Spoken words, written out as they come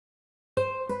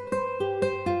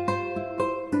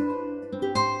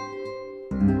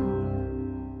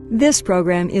This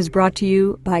program is brought to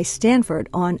you by Stanford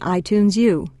on iTunes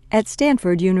U at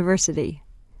Stanford University.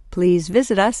 Please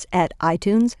visit us at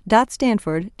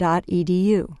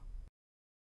itunes.stanford.edu.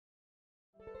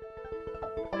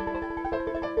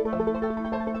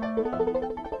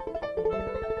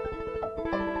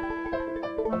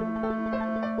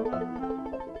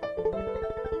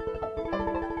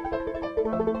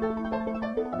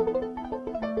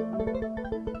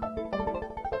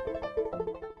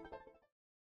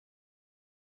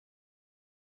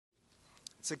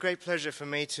 It's a great pleasure for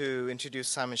me to introduce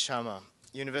Simon Schama,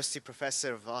 University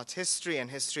Professor of Art History and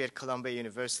History at Columbia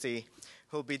University,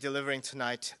 who will be delivering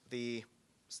tonight the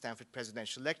Stanford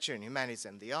Presidential Lecture in Humanities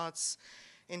and the Arts,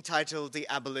 entitled The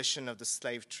Abolition of the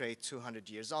Slave Trade 200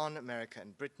 Years On, America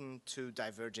and Britain, Two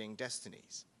Diverging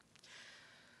Destinies.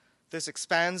 This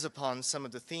expands upon some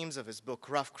of the themes of his book,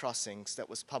 Rough Crossings, that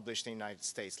was published in the United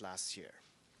States last year.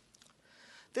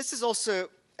 This is also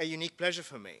a unique pleasure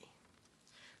for me.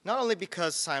 Not only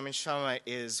because Simon Schama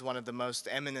is one of the most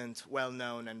eminent,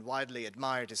 well-known, and widely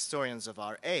admired historians of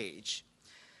our age,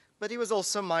 but he was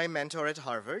also my mentor at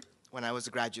Harvard when I was a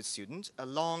graduate student, a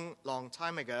long, long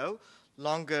time ago,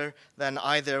 longer than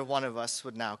either one of us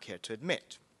would now care to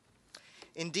admit.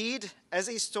 Indeed, as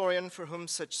a historian for whom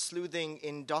such sleuthing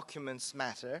in documents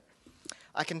matter,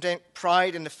 I can take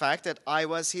pride in the fact that I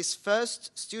was his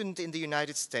first student in the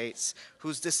United States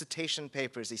whose dissertation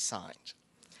papers he signed.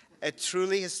 A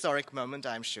truly historic moment,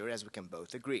 I'm sure, as we can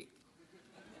both agree.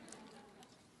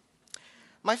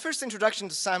 My first introduction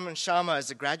to Simon Schama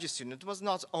as a graduate student was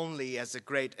not only as a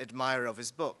great admirer of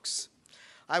his books.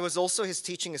 I was also his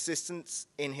teaching assistant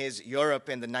in his Europe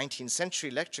in the 19th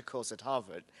Century lecture course at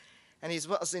Harvard, and it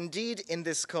was indeed in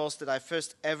this course that I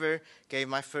first ever gave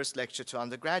my first lecture to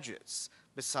undergraduates,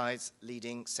 besides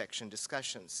leading section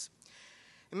discussions.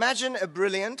 Imagine a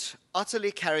brilliant,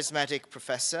 utterly charismatic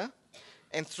professor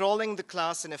enthralling the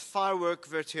class in a firework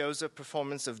virtuoso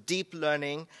performance of deep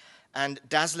learning and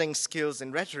dazzling skills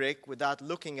in rhetoric without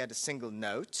looking at a single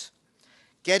note,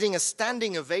 getting a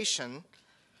standing ovation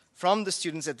from the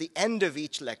students at the end of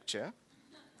each lecture,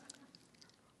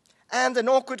 and an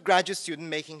awkward graduate student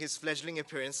making his fledgling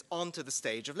appearance onto the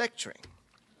stage of lecturing.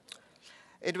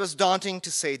 It was daunting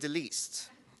to say the least.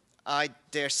 I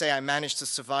dare say I managed to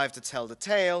survive to tell the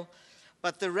tale,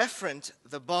 but the referent,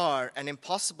 the bar, an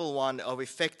impossible one of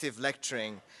effective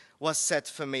lecturing, was set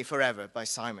for me forever by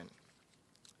Simon.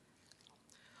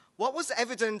 What was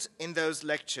evident in those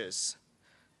lectures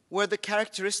were the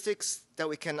characteristics that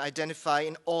we can identify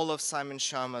in all of Simon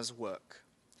Schama's work.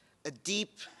 A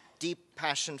deep, deep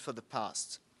passion for the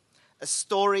past, a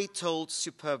story told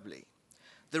superbly,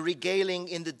 the regaling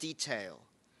in the detail,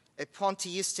 a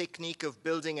pointilleuse technique of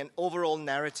building an overall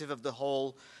narrative of the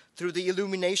whole through the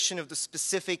illumination of the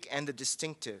specific and the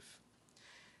distinctive.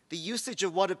 The usage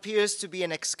of what appears to be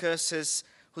an excursus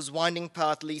whose winding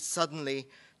path leads suddenly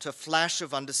to a flash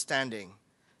of understanding,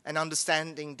 an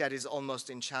understanding that is almost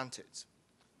enchanted.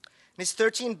 In his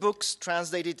 13 books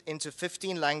translated into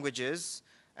 15 languages,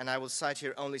 and I will cite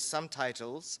here only some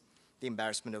titles, The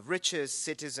Embarrassment of Riches,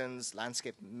 Citizens,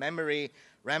 Landscape Memory,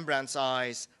 Rembrandt's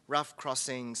Eyes, Rough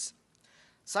Crossings,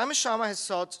 Simon Schama has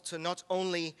sought to not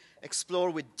only explore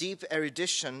with deep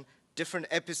erudition different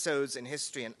episodes in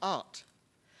history and art,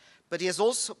 but he has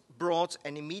also brought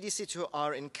an immediacy to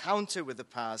our encounter with the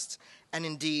past and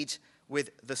indeed with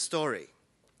the story.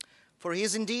 For he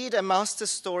is indeed a master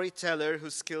storyteller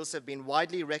whose skills have been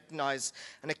widely recognized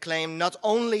and acclaimed not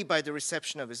only by the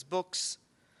reception of his books,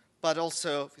 but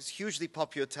also his hugely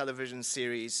popular television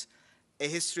series, A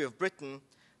History of Britain,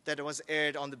 that was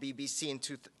aired on the BBC in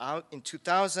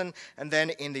 2000 and then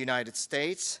in the United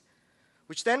States,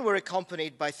 which then were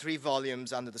accompanied by 3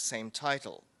 volumes under the same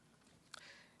title.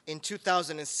 In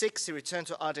 2006, he returned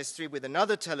to art history with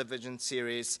another television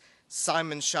series,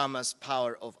 Simon Schama's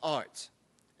Power of Art,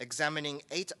 examining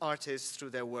 8 artists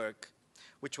through their work,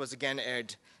 which was again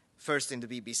aired first in the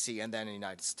BBC and then in the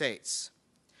United States.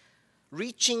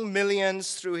 Reaching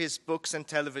millions through his books and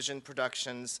television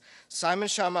productions, Simon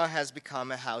Schama has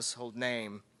become a household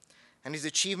name, and his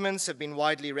achievements have been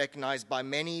widely recognized by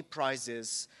many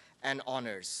prizes and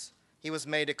honors. He was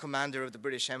made a commander of the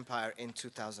British Empire in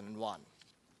 2001.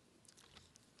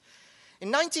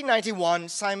 In 1991,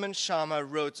 Simon Schama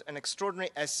wrote an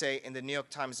extraordinary essay in the New York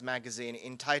Times Magazine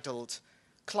entitled,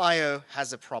 "Clio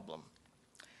Has a Problem."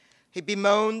 He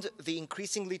bemoaned the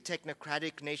increasingly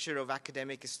technocratic nature of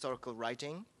academic historical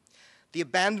writing, the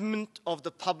abandonment of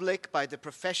the public by the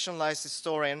professionalized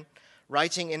historian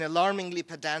writing in alarmingly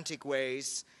pedantic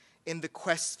ways in the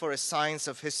quest for a science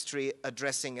of history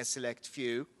addressing a select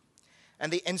few,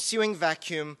 and the ensuing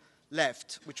vacuum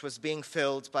left, which was being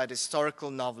filled by the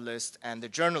historical novelist and the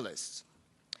journalist.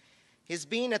 He's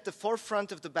been at the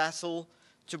forefront of the battle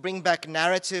to bring back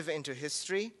narrative into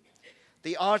history,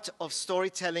 the art of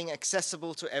storytelling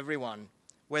accessible to everyone,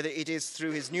 whether it is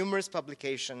through his numerous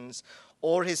publications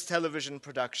or his television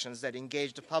productions that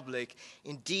engage the public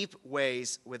in deep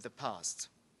ways with the past.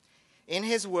 In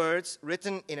his words,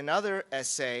 written in another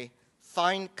essay,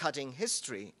 Fine Cutting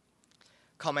History,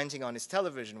 commenting on his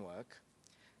television work,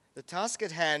 the task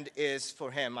at hand is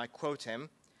for him, I quote him,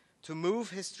 to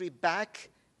move history back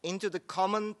into the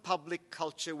common public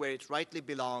culture where it rightly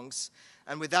belongs,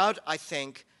 and without, I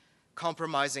think,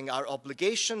 compromising our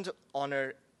obligation to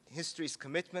honor history's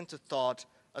commitment to thought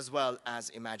as well as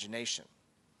imagination.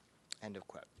 End of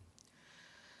quote.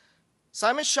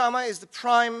 Simon Schama is the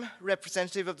prime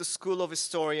representative of the school of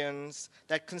historians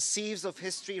that conceives of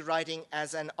history writing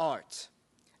as an art,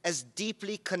 as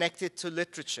deeply connected to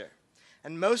literature,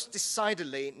 and most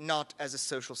decidedly not as a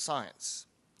social science.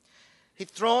 He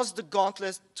throws the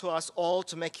gauntlet to us all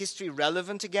to make history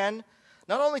relevant again,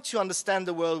 not only to understand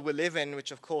the world we live in,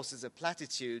 which of course is a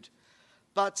platitude,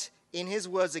 but, in his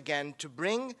words again, to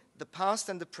bring the past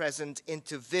and the present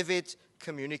into vivid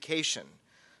communication,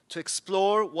 to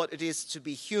explore what it is to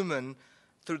be human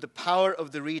through the power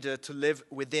of the reader to live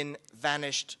within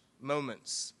vanished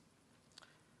moments.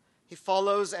 He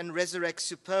follows and resurrects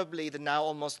superbly the now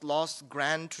almost lost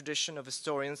grand tradition of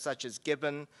historians such as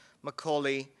Gibbon,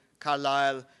 Macaulay,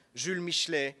 Carlyle, Jules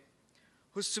Michelet,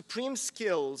 whose supreme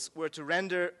skills were to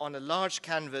render on a large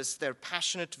canvas their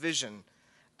passionate vision,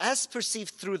 as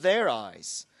perceived through their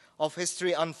eyes, of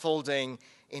history unfolding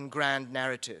in grand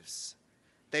narratives.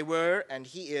 They were, and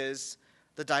he is,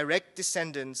 the direct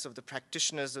descendants of the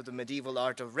practitioners of the medieval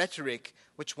art of rhetoric,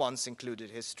 which once included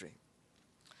history.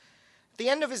 At the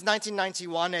end of his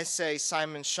 1991 essay,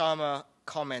 Simon Schama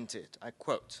commented, I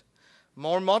quote,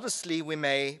 "More modestly we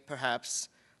may, perhaps,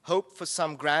 hope for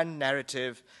some grand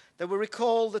narrative that will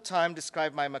recall the time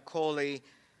described by Macaulay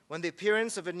when the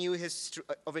appearance of a new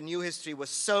history was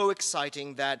so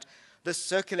exciting that the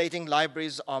circulating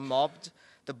libraries are mobbed,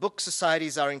 the book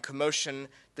societies are in commotion,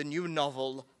 the new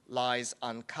novel lies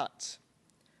uncut.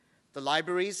 The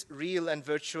libraries, real and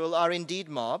virtual, are indeed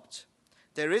mobbed.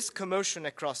 There is commotion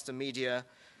across the media.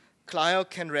 Clio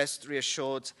can rest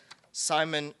reassured.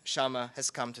 Simon Schama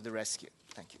has come to the rescue."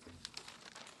 Thank you.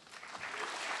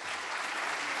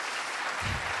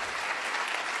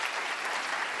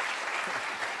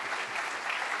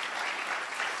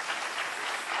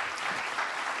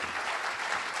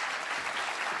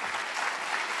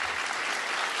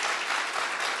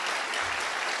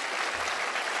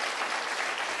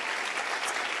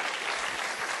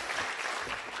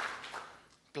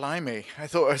 Blimey, I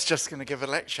thought I was just going to give a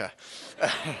lecture.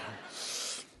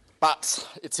 But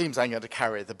it seems I'm going to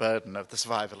carry the burden of the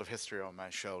survival of history on my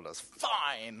shoulders.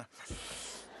 Fine!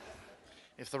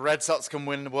 If the Red Sox can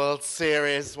win the World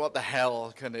Series, what the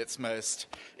hell can its most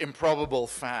improbable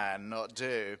fan not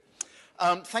do?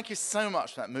 Thank you so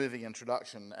much for that moving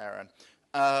introduction, Aaron.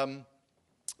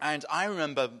 And I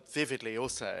remember vividly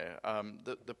also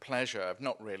the pleasure of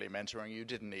not really mentoring. You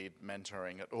didn't need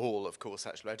mentoring at all, of course,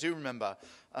 actually. I do remember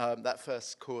that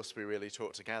first course we really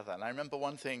taught together. And I remember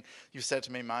one thing you said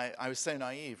to me, I was so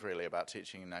naive, really, about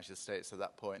teaching in the United States at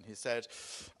that point. He said,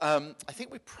 I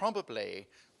think we probably,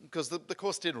 because the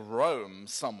course did roam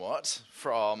somewhat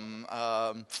from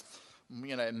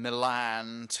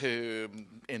Milan to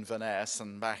Inverness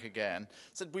and back again,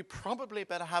 said, we probably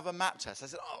better have a map test. I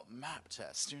said, oh, map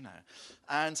test,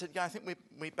 And said, yeah, I think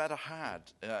we better had.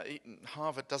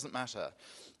 Harvard doesn't matter.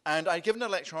 And I'd given a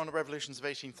lecture on the revolutions of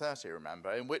 1830,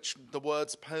 remember, in which the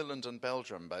words Poland and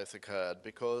Belgium both occurred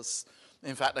because,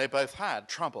 in fact, they both had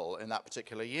trouble in that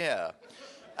particular year.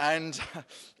 And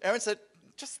Aaron said,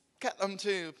 just get them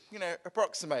to,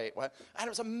 approximate. And it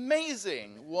was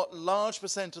amazing what large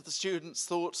percent of the students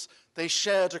thought they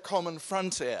shared a common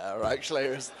frontier, actually.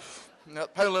 It was,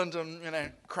 Poland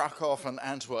and, Krakow and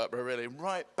Antwerp were really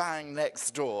right bang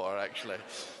next door, actually.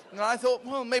 And I thought,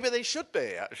 well, maybe they should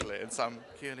be, actually, in some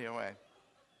peculiar way.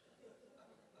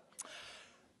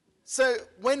 So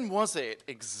when was it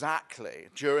exactly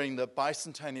during the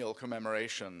bicentennial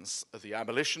commemorations of the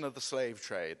abolition of the slave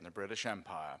trade in the British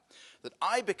Empire that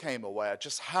I became aware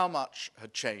just how much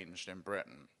had changed in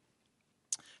Britain?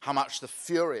 How much the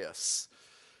furious,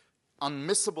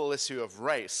 unmissable issue of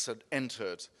race had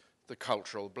entered the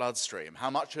cultural bloodstream? How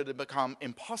much it had become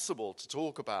impossible to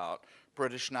talk about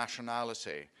British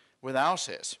nationality without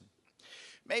it?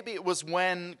 Maybe it was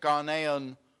when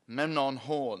Ghanaian Memnon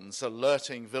horns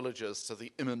alerting villagers to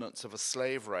the imminence of a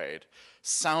slave raid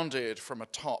sounded from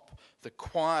atop the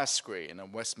choir screen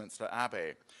in Westminster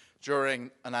Abbey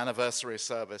during an anniversary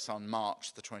service on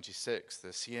March the 26th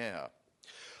this year.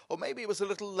 Or maybe it was a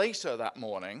little later that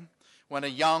morning when a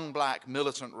young black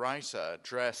militant writer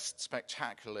dressed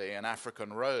spectacularly in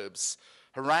African robes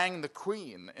harangued the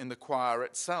Queen in the choir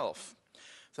itself,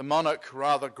 the monarch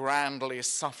rather grandly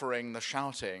suffering the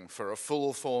shouting for a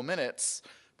full 4 minutes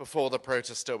before the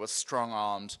protester was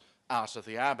strong-armed out of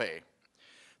the Abbey.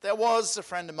 There was a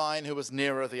friend of mine who was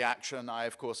nearer the action. I,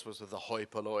 of course, was with the hoi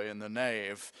polloi in the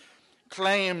nave,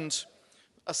 claimed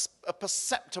a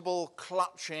perceptible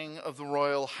clutching of the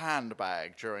royal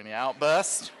handbag during the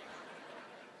outburst.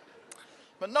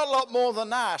 But not a lot more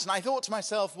than that. And I thought to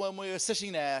myself when we were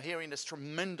sitting there hearing this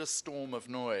tremendous storm of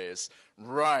noise,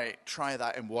 right, try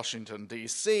that in Washington,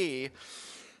 D.C.,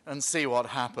 and see what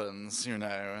happens, you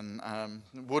know, and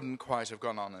wouldn't quite have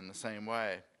gone on in the same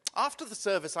way. After the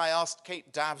service, I asked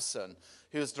Kate Davson,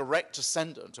 who was direct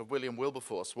descendant of William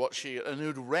Wilberforce, and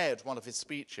who'd read one of his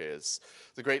speeches,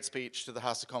 the great speech to the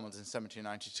House of Commons in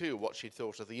 1792, what she'd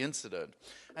thought of the incident.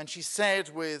 And she said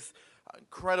with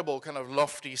incredible kind of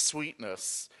lofty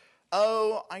sweetness,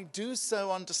 "Oh, I do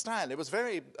so understand." It was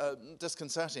very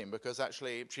disconcerting because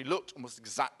actually she looked almost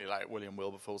exactly like William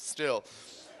Wilberforce still.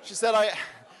 She said,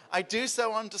 I do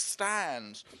so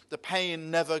understand the pain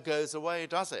never goes away,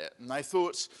 does it? And I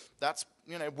thought, that's,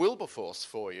 you know, Wilberforce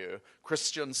for you,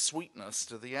 Christian sweetness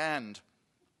to the end.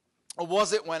 Or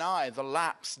was it when I, the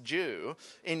lapsed Jew,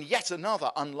 in yet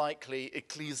another unlikely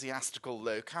ecclesiastical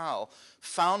locale,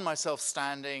 found myself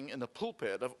standing in the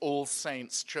pulpit of All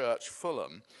Saints' Church,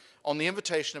 Fulham, on the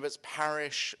invitation of its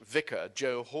parish vicar,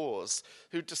 Joe Hawes,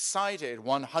 who decided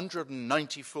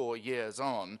 194 years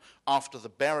on, after the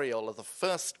burial of the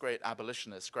first great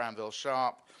abolitionist, Granville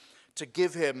Sharp, to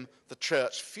give him the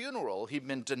church funeral he'd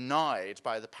been denied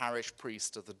by the parish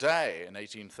priest of the day in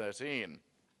 1813.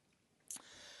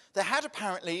 There had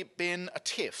apparently been a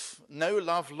tiff, no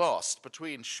love lost,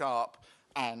 between Sharp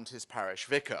and his parish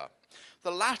vicar.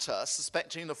 The latter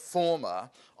suspecting the former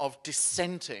of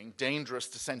dangerous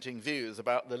dissenting views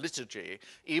about the liturgy,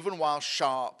 even while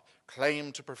Sharp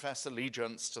claimed to profess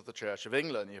allegiance to the Church of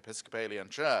England, the Episcopalian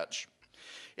Church.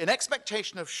 In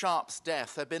expectation of Sharp's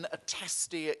death, there had been a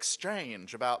testy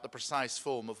exchange about the precise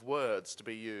form of words to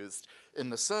be used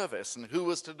in the service and who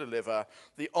was to deliver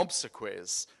the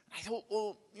obsequies. I thought,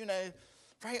 well, you know,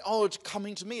 very odd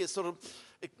coming to me as sort of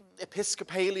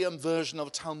Episcopalian version of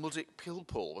a Talmudic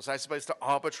pilpul. Was I supposed to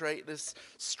arbitrate this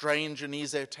strange and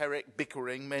esoteric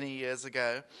bickering many years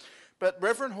ago? But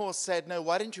Reverend Hawes said, no,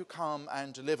 why didn't you come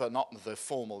and deliver not the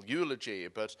formal eulogy,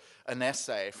 but an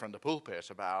essay from the pulpit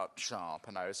about Sharp?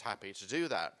 And I was happy to do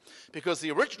that, because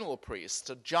the original priest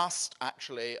had just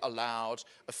actually allowed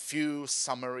a few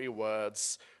summary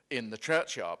words in the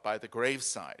churchyard by the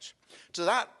graveside. To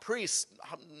that priest,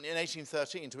 in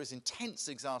 1813, to his intense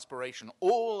exasperation,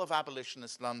 all of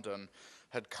abolitionist London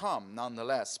had come,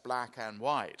 nonetheless, black and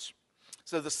white.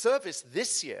 So the service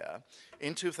this year,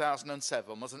 in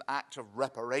 2007, was an act of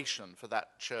reparation for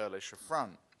that churlish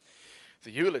affront.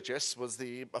 The eulogist was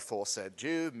the aforesaid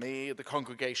Jew, me, the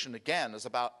congregation again, as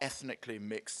about ethnically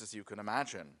mixed as you can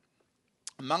imagine.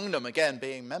 Among them, again,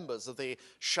 being members of the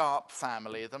Sharp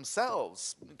family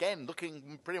themselves, again,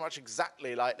 looking pretty much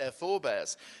exactly like their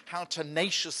forebears. How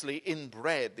tenaciously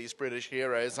inbred these British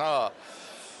heroes are.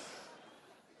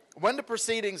 When the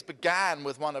proceedings began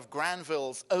with one of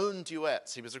Granville's own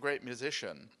duets, he was a great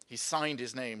musician, he signed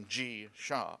his name G.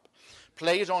 Sharp,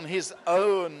 played on his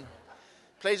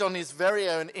very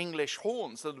own English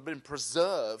horns that had been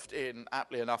preserved in,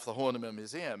 aptly enough, the Horniman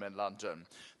Museum in London.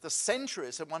 The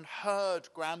centuries had one heard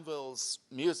Granville's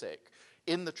music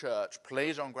in the church,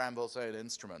 played on Granville's own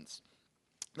instruments.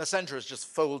 The centuries just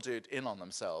folded in on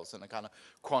themselves in a kind of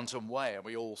quantum way, and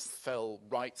we all fell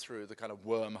right through the kind of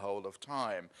wormhole of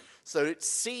time. So it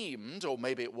seemed, or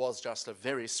maybe it was just a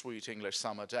very sweet English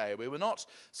summer day, we were not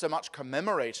so much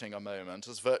commemorating a moment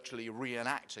as virtually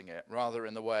reenacting it, rather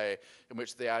in the way in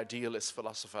which the idealist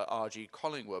philosopher R.G.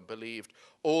 Collingwood believed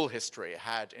all history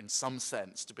had, in some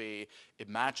sense, to be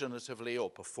imaginatively or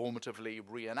performatively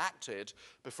reenacted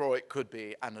before it could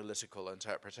be analytical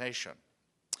interpretation.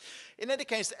 In any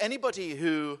case, anybody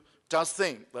who does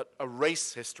think that a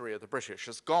race history of the British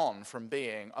has gone from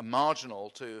being a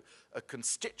marginal to a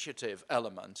constitutive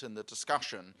element in the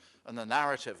discussion and the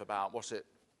narrative about what it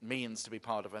means to be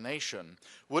part of a nation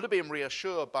would have been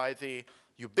reassured by the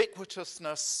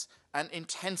ubiquitousness and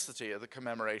intensity of the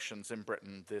commemorations in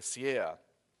Britain this year.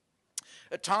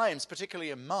 At times,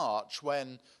 particularly in March,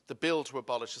 when the bill to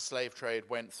abolish the slave trade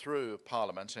went through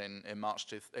Parliament in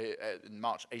March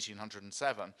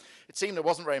 1807, it seemed there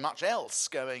wasn't very much else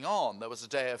going on. There was a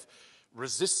day of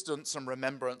resistance and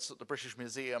remembrance at the British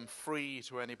Museum, free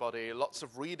to anybody, lots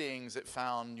of readings it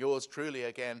found, yours truly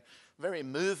again, very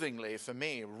movingly for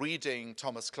me, reading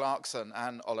Thomas Clarkson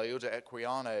and Olayuda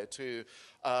Equiano to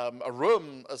a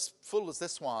room as full as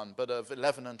this one, but of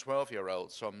 11 and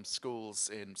 12-year-olds from schools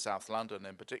in South London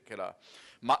in particular.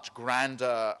 Much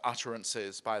grander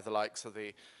utterances by the likes of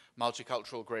the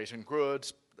multicultural great and good,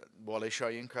 Wole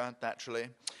Soyinka, naturally.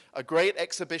 A great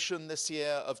exhibition this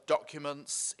year of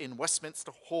documents in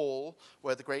Westminster Hall,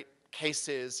 where the great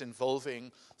cases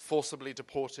involving forcibly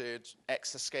deported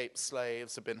ex-escaped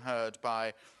slaves have been heard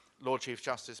by Lord Chief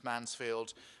Justice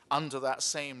Mansfield. Under that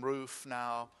same roof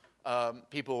now,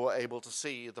 people were able to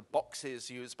see the boxes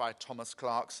used by Thomas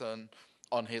Clarkson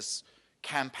on his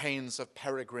campaigns of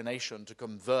peregrination to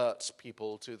convert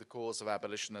people to the cause of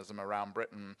abolitionism around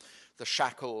Britain, the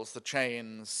shackles, the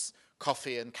chains,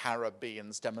 coffee and carob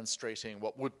beans demonstrating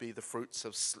what would be the fruits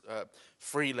of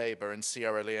free labor in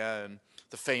Sierra Leone,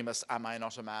 the famous Am I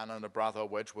Not a Man and a Brother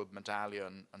Wedgwood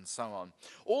medallion, and so on.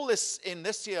 All this in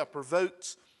this year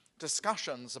provoked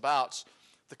discussions about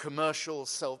the commercial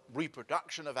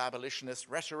self-reproduction of abolitionist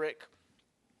rhetoric.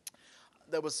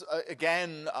 There was,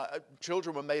 again,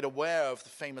 children were made aware of the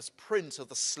famous print of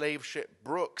the slave ship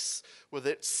Brooks with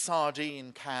its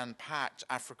sardine can-packed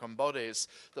African bodies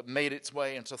that made its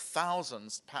way into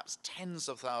thousands, perhaps tens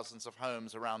of thousands of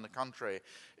homes around the country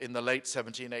in the late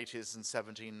 1780s and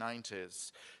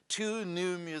 1790s. 2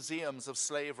 new museums of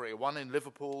slavery, one in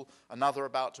Liverpool, another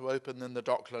about to open in the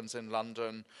Docklands in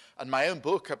London, and my own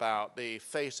book about the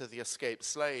fate of the escaped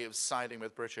slaves siding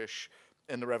with British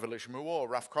in the Revolutionary War,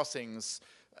 Rough Crossings,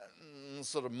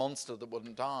 sort of monster that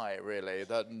wouldn't die, really,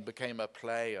 that became a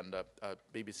play and a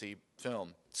BBC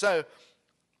film. So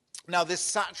now this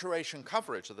saturation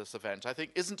coverage of this event, I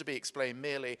think, isn't to be explained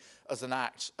merely as an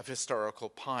act of historical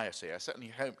piety. I certainly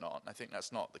hope not, and I think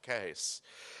that's not the case.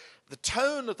 The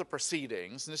tone of the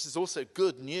proceedings, and this is also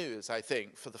good news, I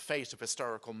think, for the fate of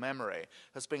historical memory,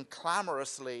 has been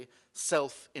clamorously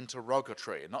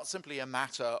self-interrogatory, not simply a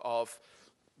matter of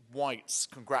whites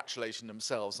congratulating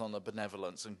themselves on the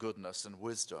benevolence and goodness and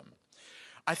wisdom.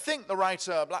 I think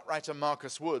the black writer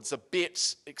Marcus Wood's a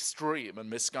bit extreme and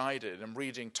misguided in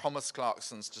reading Thomas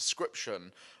Clarkson's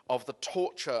description of the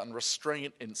torture and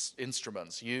restraint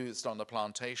instruments used on the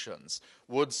plantations.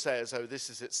 Wood says, oh, this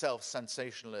is itself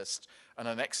sensationalist and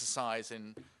an exercise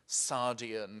in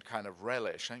Sardian kind of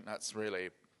relish. I think that's really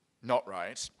not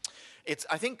right.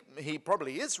 I think he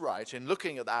probably is right in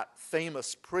looking at that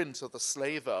famous print of the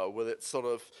slaver with its sort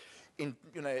of,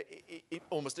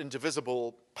 almost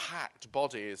indivisible packed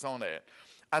bodies on it,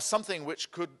 as something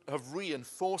which could have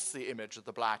reinforced the image of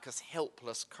the black as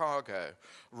helpless cargo,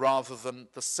 rather than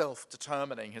the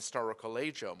self-determining historical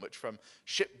agent, which from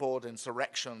shipboard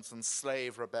insurrections and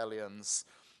slave rebellions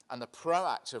and the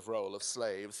proactive role of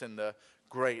slaves in the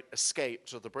great escape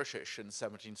to the British in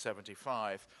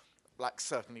 1775, blacks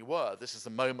certainly were. This is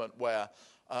a moment where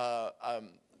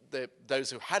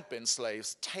those who had been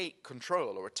slaves take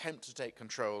control or attempt to take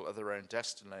control of their own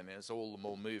destiny, and is all the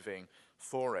more moving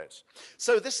for it.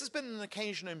 So this has been an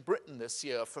occasion in Britain this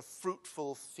year for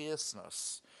fruitful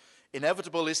fierceness.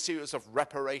 Inevitable issues of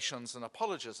reparations and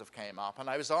apologies have came up, and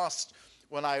I was asked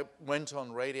when I went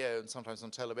on radio and sometimes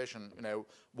on television,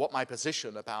 what my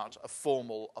position about a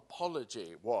formal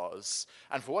apology was.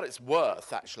 And for what it's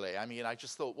worth, actually, I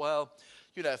just thought, well,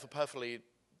 if a perfectly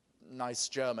nice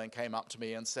German came up to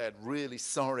me and said, really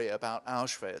sorry about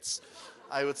Auschwitz,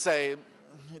 I would say,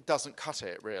 it doesn't cut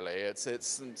it, really. It's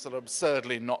sort of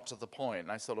absurdly not to the point.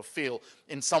 I sort of feel,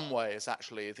 in some ways,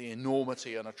 actually, the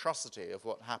enormity and atrocity of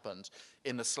what happened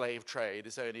in the slave trade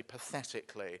is only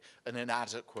pathetically and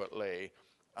inadequately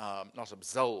not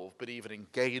absolved, but even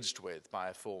engaged with by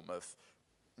a form of,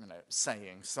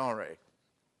 saying sorry.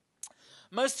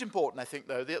 Most important, I think,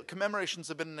 though, the commemorations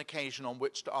have been an occasion on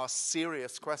which to ask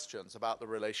serious questions about the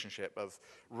relationship of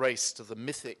race to the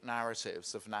mythic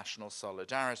narratives of national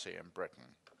solidarity in Britain.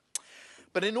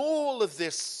 But in all of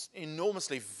this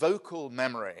enormously vocal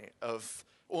memory of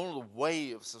all the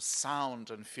waves of sound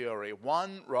and fury,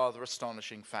 one rather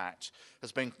astonishing fact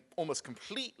has been almost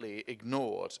completely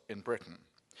ignored in Britain.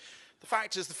 The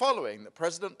fact is the following, that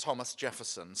President Thomas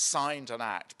Jefferson signed an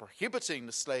act prohibiting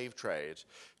the slave trade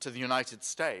to the United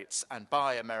States and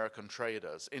by American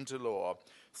traders into law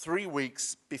 3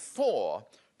 weeks before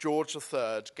George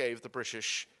III gave the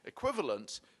British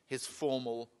equivalent his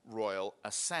formal royal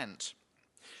assent.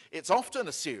 It's often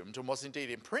assumed, and was indeed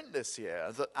in print this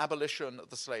year, that abolition of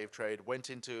the slave trade went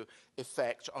into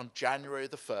effect on January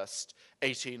the 1st,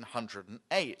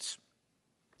 1808,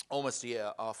 almost a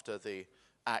year after the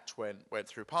Act went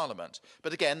through Parliament.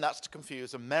 But again, that's to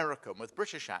confuse American with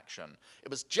British action. It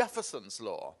was Jefferson's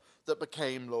law that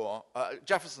became law,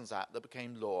 Jefferson's Act that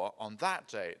became law on that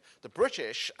date. The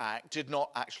British Act did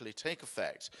not actually take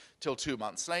effect till 2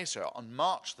 months later, on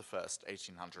March the 1st,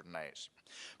 1808.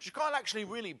 But you can't actually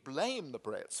really blame the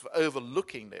Brits for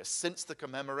overlooking this, since the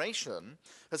commemoration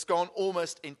has gone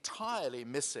almost entirely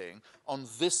missing on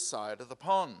this side of the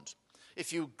pond.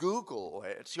 If you Google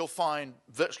it, you'll find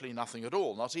virtually nothing at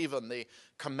all, not even the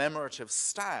commemorative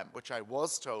stamp, which I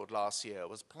was told last year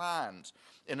was planned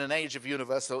in an age of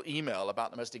universal email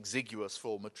about the most exiguous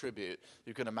form of tribute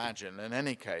you can imagine in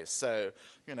any case. So,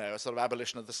 a sort of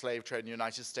abolition of the slave trade in the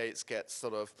United States gets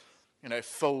sort of,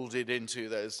 folded into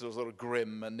those sort of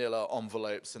grim manila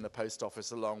envelopes in the post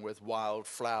office along with Wild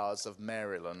Flowers of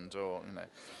Maryland or,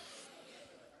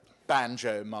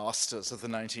 banjo masters of the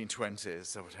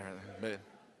 1920s or whatever.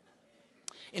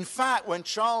 In fact, when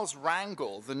Charles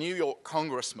Rangel, the New York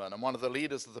congressman and one of the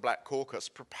leaders of the Black Caucus,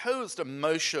 proposed a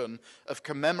motion of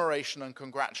commemoration and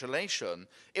congratulation,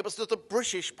 it was to the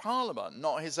British Parliament,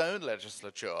 not his own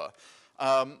legislature,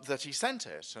 that he sent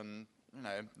it. And,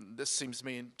 this seems to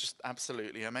me just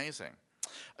absolutely amazing.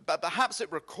 But perhaps it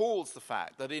recalls the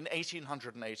fact that in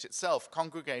 1808 itself,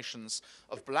 congregations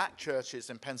of black churches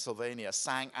in Pennsylvania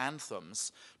sang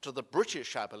anthems to the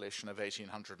British abolition of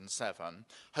 1807,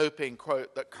 hoping,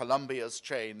 quote, that Columbia's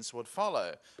chains would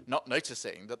follow, not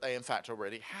noticing that they in fact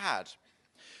already had.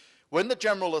 When the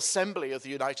General Assembly of the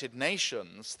United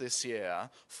Nations this year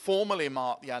formally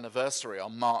marked the anniversary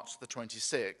on March the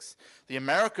 26th, the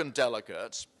American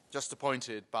delegate, just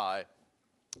appointed by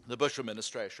the Bush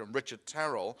administration, Richard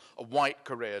Terrell, a white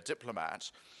career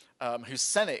diplomat, whose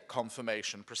Senate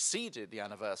confirmation preceded the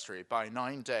anniversary by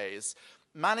 9 days,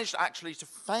 managed actually to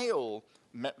fail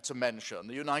to mention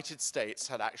the United States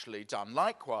had actually done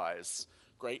likewise.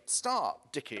 Great start,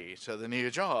 Dickie, to the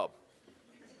new job.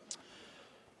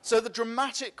 So the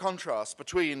dramatic contrast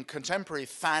between contemporary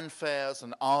fanfares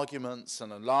and arguments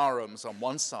and alarums on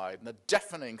one side and the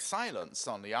deafening silence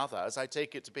on the other, as I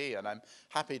take it to be, and I'm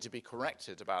happy to be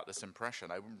corrected about this impression,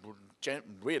 I would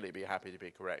really be happy to be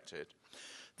corrected.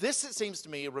 This, it seems to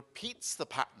me, repeats the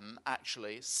pattern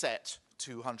actually set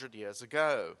 200 years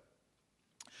ago.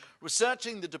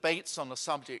 Researching the debates on the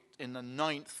subject in the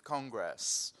 9th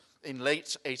Congress in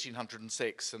late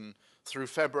 1806 and through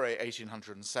February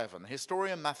 1807,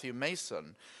 historian Matthew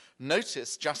Mason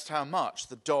noticed just how much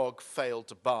the dog failed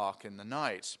to bark in the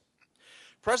night.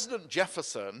 President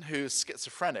Jefferson, who's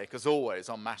schizophrenic, as always,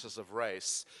 on matters of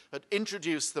race, had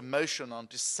introduced the motion on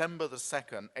December the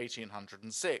 2nd,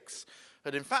 1806,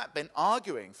 had in fact been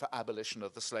arguing for abolition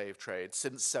of the slave trade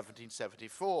since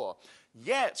 1774.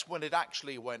 Yet, when it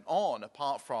actually went on,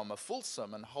 apart from a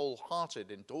fulsome and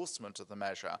wholehearted endorsement of the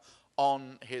measure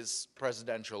on his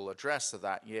presidential address of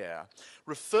that year,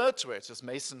 referred to it, as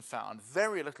Mason found,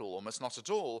 very little, almost not at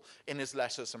all, in his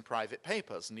letters and private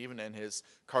papers, and even in his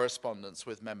correspondence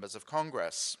with members of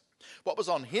Congress. What was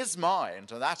on his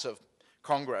mind, and that of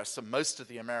Congress and most of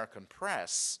the American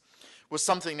press, was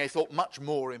something they thought much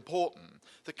more important,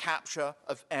 the capture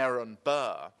of Aaron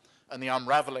Burr and the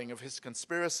unraveling of his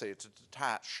conspiracy to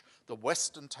detach the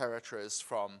Western territories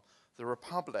from the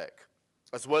Republic,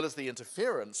 as well as the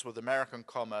interference with American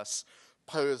commerce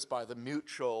posed by the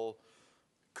mutual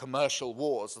commercial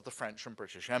wars of the French and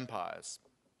British empires.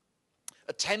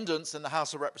 Attendance in the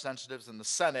House of Representatives and the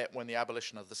Senate when the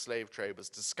abolition of the slave trade was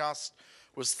discussed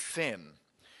was thin,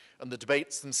 and the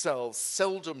debates themselves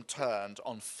seldom turned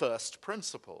on first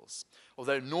principles,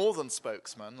 although northern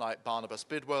spokesmen like Barnabas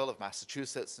Bidwell of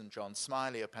Massachusetts and John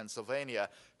Smiley of Pennsylvania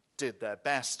did their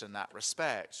best in that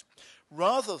respect.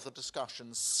 Rather, the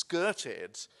discussions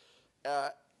skirted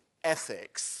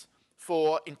ethics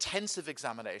for intensive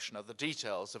examination of the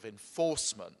details of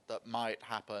enforcement that might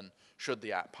happen should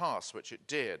the Act pass, which it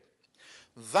did.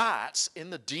 That, in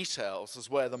the details, is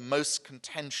where the most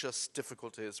contentious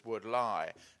difficulties would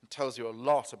lie. It tells you a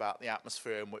lot about the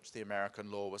atmosphere in which the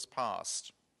American law was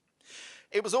passed.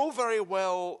 It was all very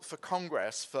well for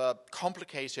Congress, for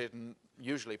complicated and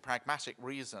usually pragmatic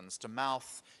reasons, to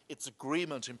mouth its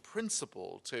agreement in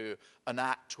principle to an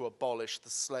act to abolish the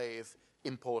slave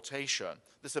importation.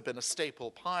 This had been a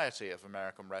staple piety of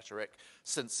American rhetoric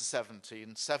since the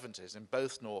 1770s in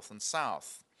both North and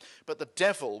South. But the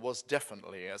devil was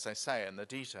definitely, as I say, in the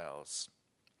details.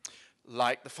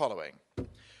 Like the following.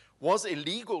 Was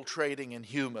illegal trading in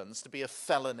humans to be a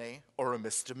felony or a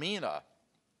misdemeanor?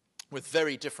 with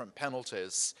very different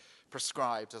penalties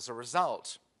prescribed as a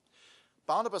result.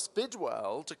 Barnabas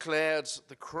Bidwell declared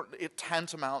it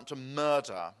tantamount to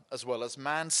murder as well as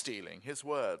man-stealing, his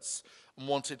words, and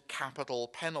wanted capital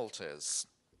penalties.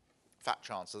 Fat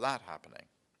chance of that happening.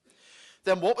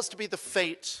 Then what was to be the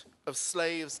fate of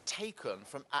slaves taken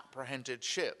from apprehended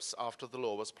ships after the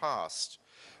law was passed?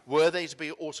 Were they to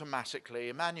be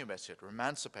automatically manumitted or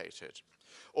emancipated,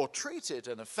 or treated,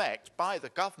 in effect, by the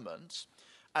government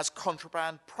as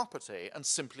contraband property and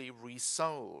simply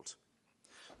resold?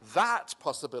 That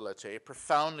possibility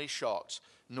profoundly shocked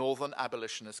northern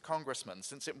abolitionist congressmen,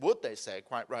 since it would, they say,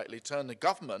 quite rightly, turn the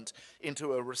government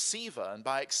into a receiver and,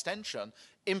 by extension,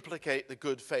 implicate the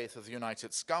good faith of the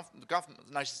United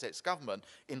States government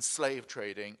in slave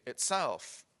trading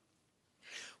itself.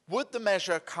 Would the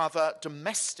measure cover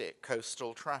domestic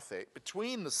coastal traffic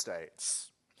between the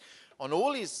states? On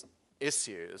all these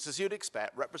issues, as you'd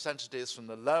expect, representatives from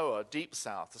the lower, deep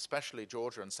South, especially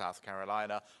Georgia and South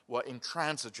Carolina, were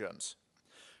intransigent.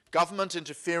 Government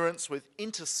interference with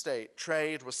interstate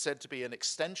trade was said to be an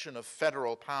extension of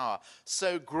federal power,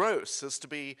 so gross as to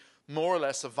be more or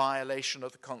less a violation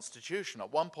of the Constitution,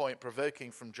 at one point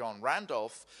provoking from John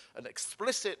Randolph an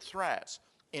explicit threat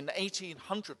in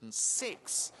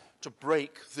 1806 to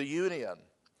break the Union.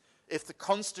 If the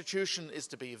Constitution is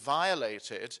to be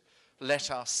violated,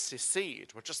 let us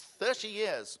secede. We're just 30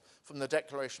 years from the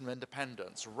Declaration of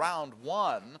Independence. Round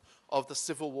one of the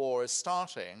Civil War is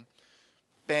starting,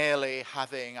 barely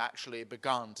having actually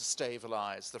begun to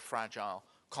stabilize the fragile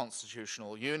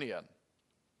constitutional union.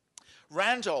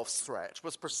 Randolph's threat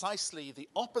was precisely the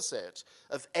opposite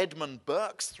of Edmund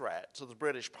Burke's threat to the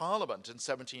British Parliament in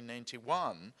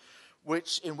 1791,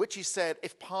 in which he said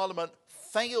if Parliament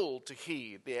failed to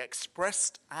heed the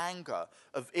expressed anger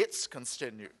of its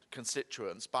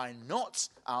constituents by not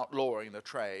outlawing the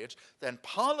trade, then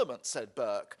Parliament, said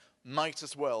Burke, might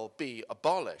as well be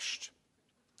abolished.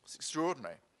 It's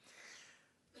extraordinary.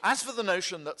 As for the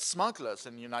notion that smugglers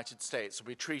in the United States would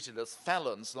be treated as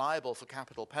felons liable for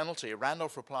capital penalty,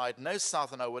 Randolph replied, no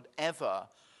Southerner would ever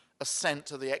assent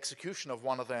to the execution of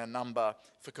one of their number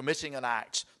for committing an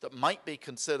act that might be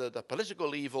considered a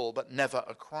political evil but never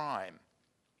a crime.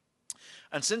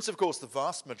 And since, of course, the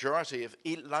vast majority of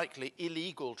likely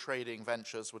illegal trading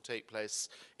ventures would take place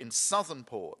in southern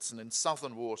ports and in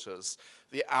southern waters,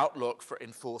 the outlook for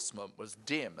enforcement was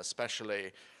dim,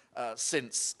 especially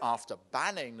since after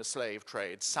banning the slave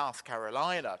trade, South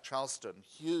Carolina, Charleston,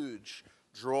 huge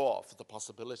draw for the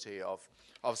possibility of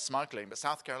smuggling, but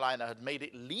South Carolina had made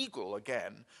it legal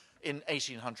again in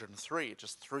 1803,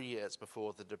 just 3 years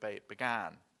before the debate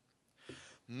began.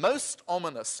 Most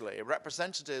ominously,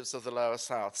 representatives of the Lower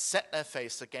South set their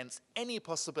face against any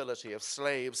possibility of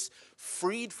slaves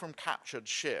freed from captured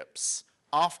ships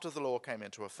after the law came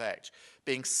into effect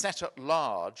being set at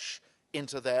large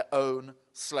into their own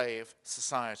slave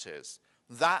societies.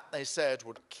 That, they said,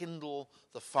 would kindle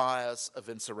the fires of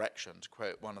insurrection, to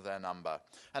quote one of their number.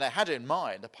 And they had in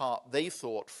mind the part they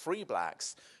thought free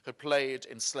blacks had played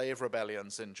in slave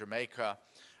rebellions in Jamaica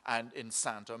and in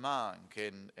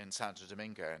Saint-Domingue, in Santo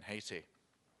Domingo in Haiti.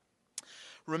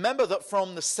 Remember that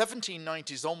from the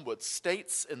 1790s onwards,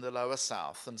 states in the Lower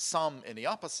South and some in the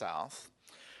Upper South,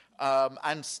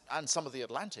 and some of the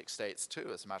Atlantic states too,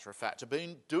 as a matter of fact, have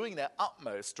been doing their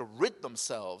utmost to rid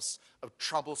themselves of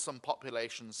troublesome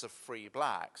populations of free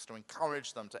blacks, to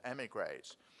encourage them to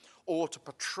emigrate, or to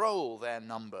patrol their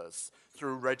numbers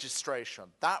through registration.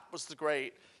 That was the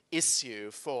great issue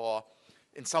for,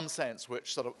 in some sense,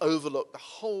 which sort of overlooked the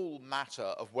whole matter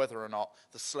of whether or not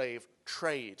the slave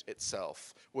trade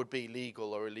itself would be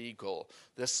legal or illegal.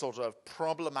 This sort of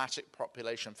problematic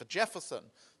population. For Jefferson,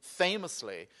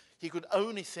 famously, he could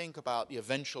only think about the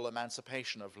eventual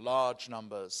emancipation of large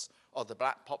numbers of the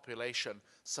black population,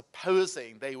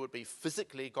 supposing they would be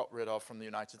physically got rid of from the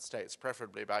United States,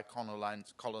 preferably by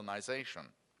colonization.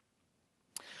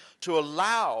 To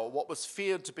allow what was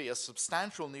feared to be a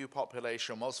substantial new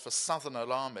population was for Southern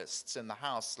alarmists in the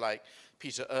House, like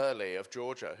Peter Early of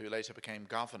Georgia, who later became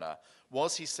governor,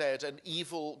 was, he said, an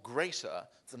evil greater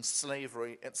than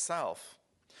slavery itself.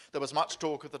 There was much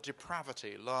talk of the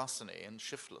depravity, larceny, and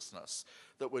shiftlessness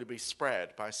that would be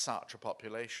spread by such a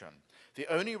population. The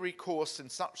only recourse in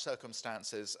such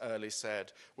circumstances, Early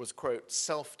said, was, quote,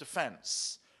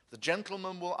 self-defense. The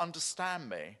gentlemen will understand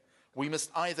me. We must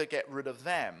either get rid of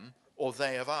them or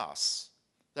they of us.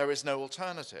 There is no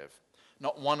alternative.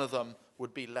 Not one of them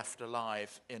would be left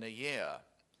alive in a year.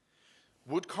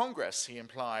 Would Congress, he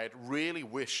implied, really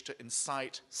wish to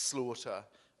incite slaughter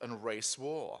and race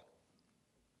war?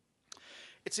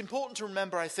 It's important to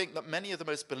remember, I think, that many of the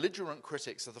most belligerent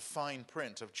critics of the fine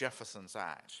print of Jefferson's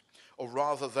Act, or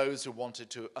rather those who wanted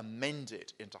to amend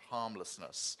it into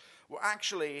harmlessness, were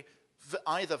actually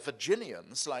either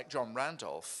Virginians like John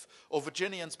Randolph or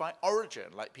Virginians by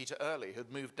origin like Peter Early,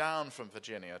 who'd moved down from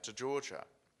Virginia to Georgia,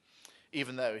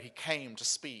 even though he came to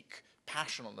speak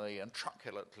passionately and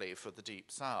truculently for the Deep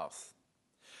South.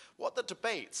 What the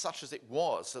debate, such as it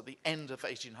was at the end of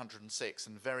 1806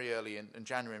 and very early in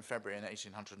January and February in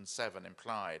 1807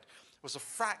 implied, was a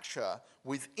fracture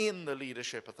within the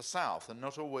leadership of the South, and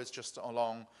not always just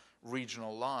along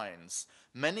regional lines.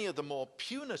 Many of the more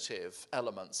punitive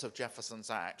elements of Jefferson's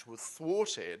Act were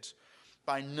thwarted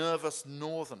by nervous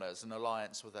Northerners in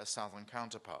alliance with their Southern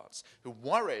counterparts, who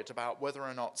worried about whether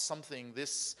or not something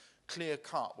this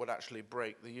clear-cut would actually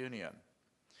break the Union.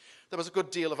 There was a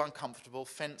good deal of uncomfortable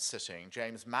fence-sitting.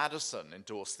 James Madison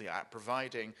endorsed the Act,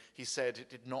 providing, he said, it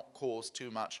did not cause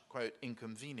too much, quote,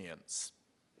 inconvenience.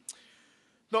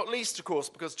 Not least, of course,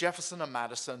 because Jefferson and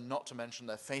Madison, not to mention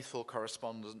their faithful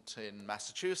correspondent in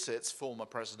Massachusetts, former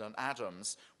President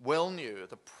Adams, well knew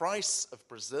the price of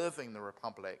preserving the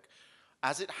Republic,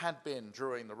 as it had been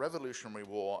during the Revolutionary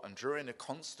War and during the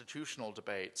constitutional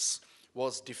debates,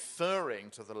 was deferring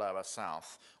to the Lower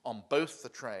South on both the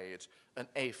trade and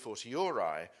a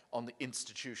fortiori on the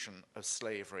institution of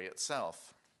slavery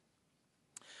itself.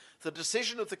 The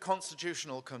decision of the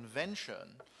Constitutional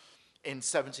Convention in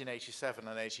 1787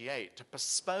 and 88 to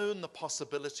postpone the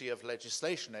possibility of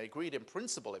legislation. They agreed in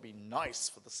principle it'd be nice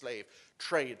for the slave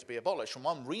trade to be abolished. And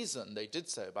one reason they did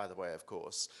so, by the way, of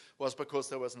course, was because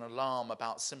there was an alarm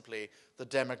about simply the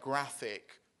demographic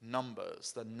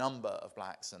numbers, the number of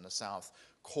blacks in the South,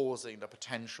 causing the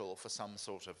potential for some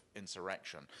sort of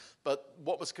insurrection. But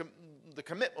what was the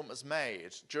commitment was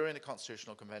made during the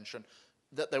Constitutional Convention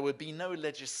that there would be no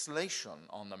legislation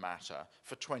on the matter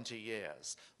for 20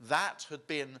 years. That had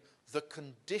been the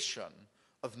condition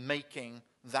of making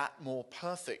that more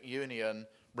perfect union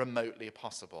remotely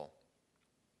possible.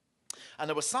 And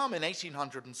there were some in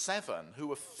 1807 who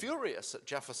were furious at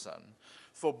Jefferson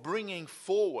for bringing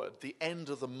forward the end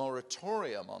of the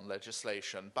moratorium on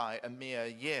legislation by a mere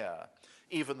year,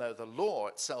 even though the law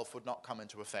itself would not come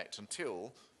into effect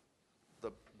until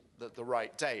the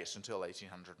right date, until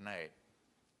 1808.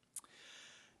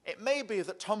 It may be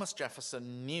that Thomas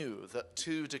Jefferson knew that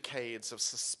 2 decades of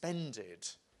suspended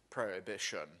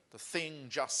prohibition, the thing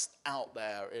just out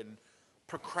there in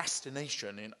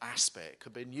procrastination in aspect,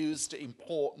 had been used to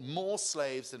import more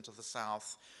slaves into the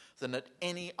South than at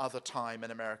any other time in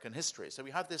American history. So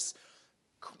we have this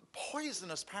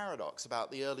poisonous paradox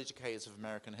about the early decades of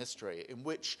American history, in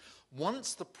which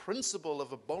once the principle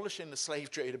of abolishing the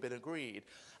slave trade had been agreed,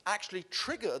 actually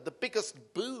triggered the biggest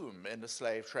boom in the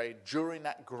slave trade during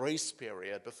that grace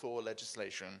period before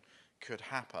legislation could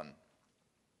happen.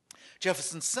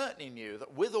 Jefferson certainly knew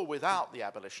that with or without the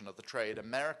abolition of the trade,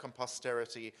 American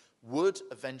posterity would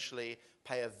eventually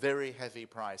pay a very heavy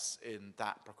price in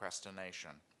that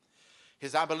procrastination.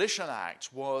 His Abolition Act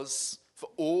was, for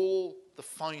all the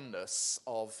fineness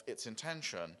of its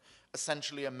intention,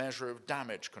 essentially a measure of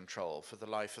damage control for the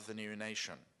life of the new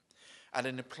nation. And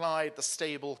it implied the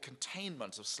stable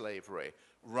containment of slavery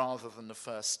rather than the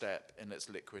first step in its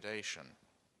liquidation.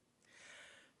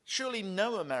 Surely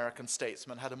no American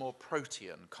statesman had a more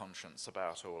protean conscience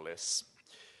about all this.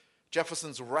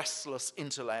 Jefferson's restless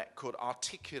intellect could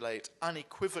articulate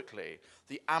unequivocally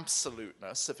the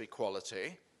absoluteness of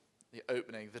equality, the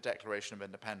opening of the Declaration of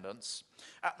Independence,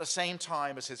 at the same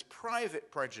time as his private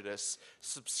prejudice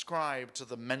subscribed to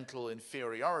the mental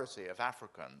inferiority of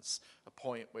Africans, a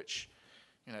point which,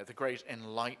 the great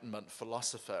Enlightenment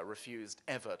philosopher refused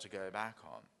ever to go back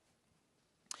on.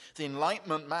 The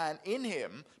Enlightenment man in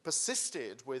him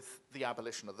persisted with the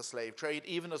abolition of the slave trade,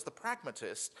 even as the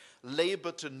pragmatist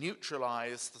labored to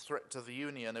neutralize the threat to the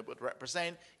Union it would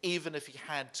represent, even if he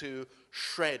had to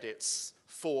shred its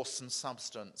force and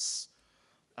substance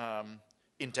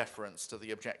in deference to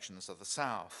the objections of the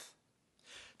South.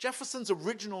 Jefferson's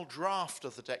original draft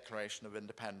of the Declaration of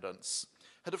Independence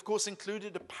had, of course,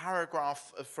 included a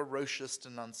paragraph of ferocious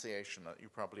denunciation that you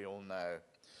probably all know.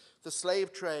 The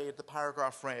slave trade, the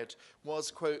paragraph read,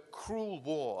 was, quote, cruel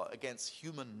war against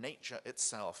human nature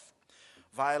itself,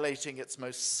 violating its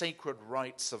most sacred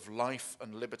rights of life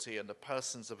and liberty in the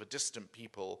persons of a distant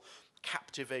people,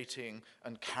 captivating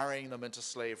and carrying them into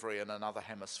slavery in another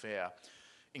hemisphere,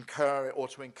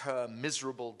 to incur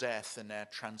miserable death in their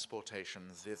transportation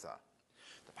thither.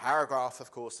 The paragraph,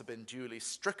 of course, had been duly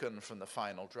stricken from the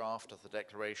final draft of the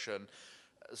Declaration,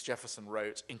 as Jefferson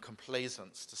wrote, in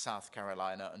complaisance to South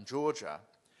Carolina and Georgia.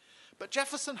 But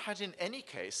Jefferson had in any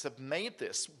case have made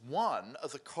this one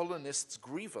of the colonists'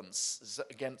 grievances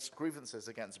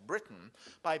against Britain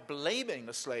by blaming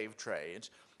the slave trade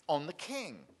on the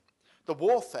king. The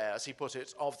warfare, as he put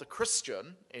it, of the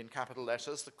Christian, in capital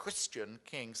letters, the Christian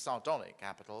king, sardonic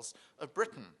capitals, of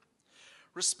Britain.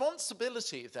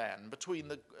 Responsibility then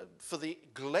for the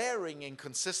glaring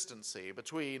inconsistency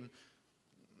between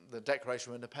the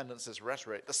Declaration of Independence's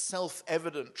rhetoric, the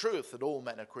self-evident truth that all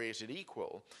men are created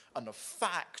equal, and the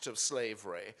fact of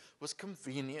slavery was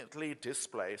conveniently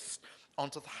displaced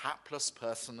onto the hapless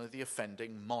person of the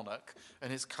offending monarch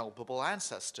and his culpable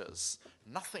ancestors.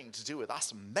 Nothing to do with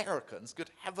us Americans,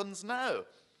 good heavens, no.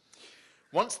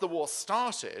 Once the war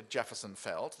started, Jefferson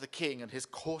felt, the king and his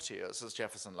courtiers, as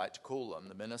Jefferson liked to call them,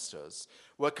 the ministers,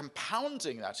 were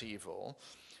compounding that evil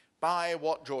by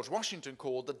what George Washington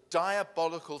called the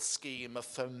diabolical scheme of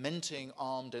fomenting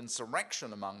armed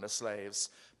insurrection among the slaves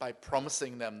by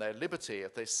promising them their liberty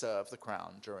if they served the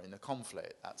crown during the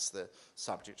conflict. That's the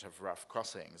subject of Rough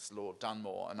Crossings, Lord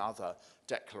Dunmore and other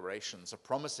declarations of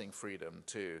promising freedom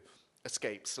to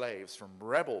escaped slaves from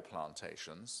rebel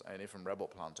plantations, only from rebel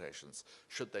plantations,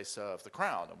 should they serve the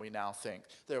crown. And we now think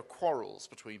there are quarrels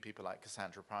between people like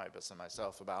Cassandra Pybus and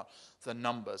myself about the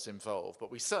numbers involved,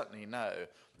 but we certainly know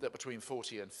that between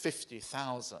 40 and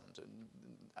 50,000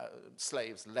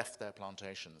 slaves left their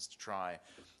plantations to try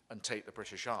and take the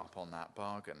British up on that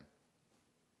bargain.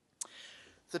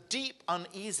 The deep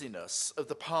uneasiness of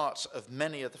the part of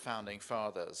many of the founding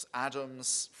fathers,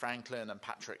 Adams, Franklin, and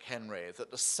Patrick Henry,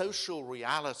 that the social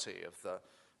reality of the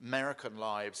American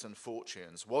lives and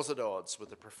fortunes was at odds with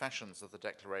the professions of the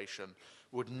Declaration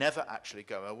would never actually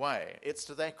go away. It's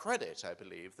to their credit, I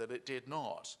believe, that it did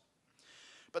not.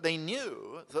 But they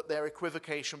knew that their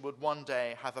equivocation would one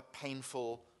day have a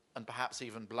painful and perhaps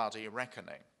even bloody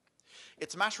reckoning.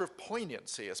 It's a matter of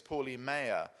poignancy, as Pauline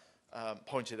Maier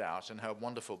pointed out in her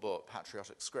wonderful book,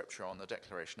 Patriotic Scripture on the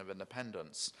Declaration of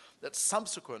Independence, that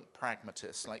subsequent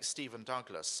pragmatists like Stephen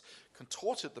Douglas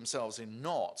contorted themselves in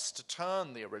knots to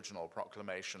turn the original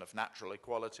proclamation of natural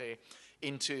equality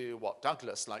into what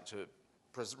Douglas liked to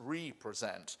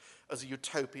represent as a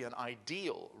utopian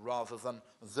ideal rather than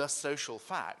the social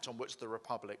fact on which the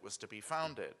Republic was to be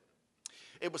founded.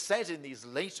 It was said in these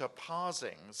later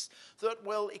parsings that,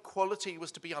 well, equality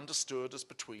was to be understood as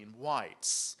between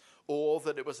whites, or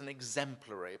that it was an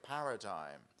exemplary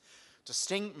paradigm.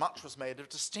 Much was made of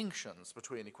distinctions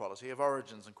between equality of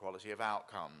origins and equality of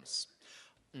outcomes.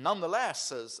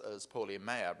 Nonetheless, as Pauline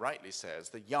Maier rightly says,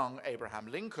 the young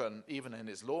Abraham Lincoln, even in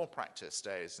his law practice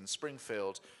days in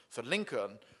Springfield, for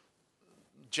Lincoln,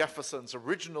 Jefferson's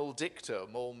original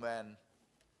dictum, all men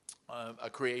are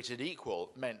created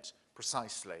equal, meant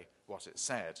precisely what it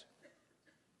said.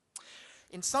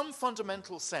 In some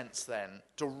fundamental sense, then,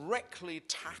 directly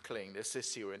tackling this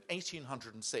issue in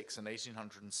 1806 and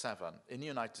 1807 in the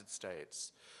United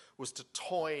States was to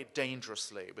toy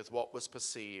dangerously with what was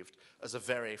perceived as a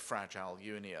very fragile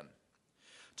union,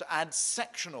 to add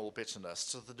sectional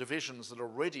bitterness to the divisions that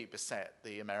already beset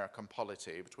the American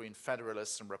polity between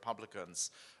Federalists and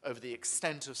Republicans over the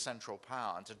extent of central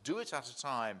power, and to do it at a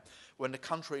time when the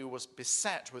country was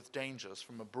beset with dangers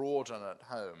from abroad and at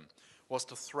home, was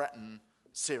to threaten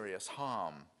serious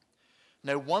harm.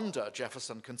 No wonder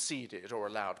Jefferson conceded, or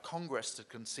allowed Congress to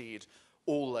concede,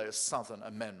 all those Southern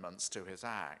amendments to his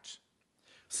act.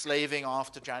 Slaving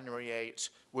after January 8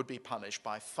 would be punished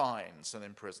by fines and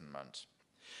imprisonment.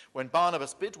 When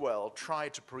Barnabas Bidwell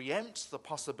tried to preempt the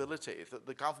possibility that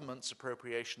the government's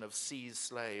appropriation of seized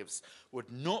slaves would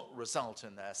not result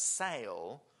in their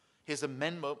sale, his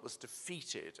amendment was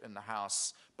defeated in the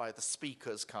House by the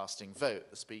Speaker's casting vote.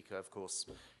 The Speaker, of course,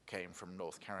 came from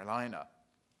North Carolina.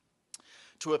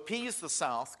 To appease the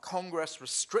South, Congress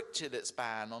restricted its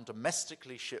ban on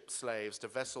domestically shipped slaves to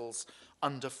vessels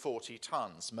under 40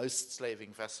 tons. Most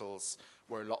slaving vessels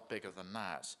were a lot bigger than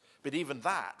that. But even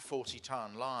that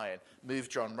 40-ton line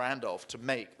moved John Randolph to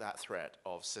make that threat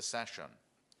of secession.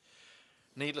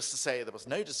 Needless to say, there was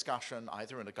no discussion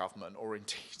either in the government or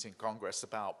indeed in Congress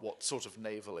about what sort of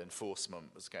naval enforcement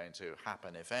was going to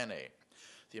happen, if any.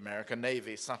 The American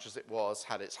Navy, such as it was,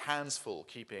 had its hands full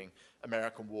keeping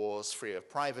American wars free of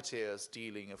privateers,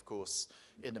 dealing, of course,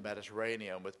 in the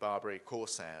Mediterranean with Barbary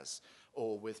corsairs,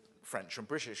 or with French and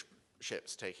British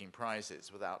ships taking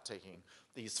prizes without taking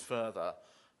these further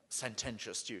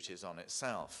sententious duties on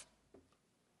itself.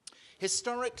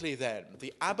 Historically, then,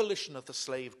 the abolition of the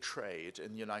slave trade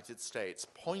in the United States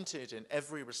pointed in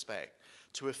every respect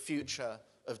to a future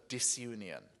of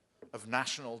disunion, of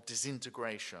national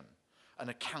disintegration, an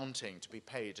accounting to be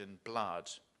paid in blood,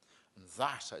 And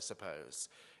that, I suppose,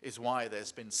 is why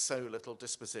there's been so little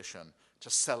disposition to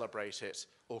celebrate it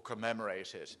or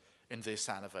commemorate it in this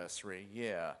anniversary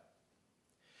year.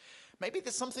 Maybe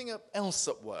there's something else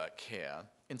at work here,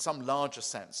 in some larger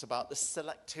sense, about the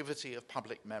selectivity of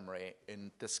public memory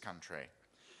in this country.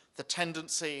 The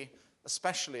tendency,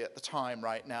 especially at the time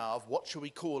right now, of what shall we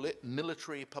call it,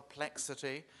 military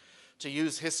perplexity, to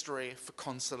use history for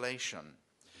consolation.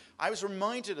 I was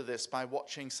reminded of this by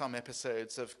watching some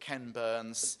episodes of Ken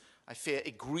Burns' I fear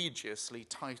egregiously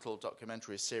titled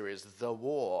documentary series, The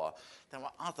War. There were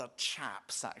other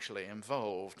chaps actually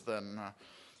involved than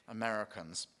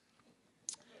Americans.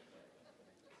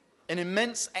 An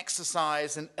immense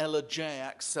exercise in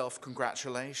elegiac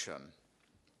self-congratulation.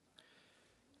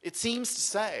 It seems to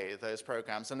say, those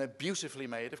programs, and they're beautifully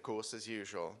made, of course, as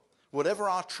usual, whatever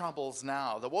our troubles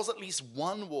now, there was at least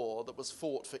one war that was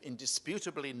fought for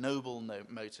indisputably noble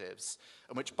motives,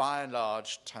 and which by and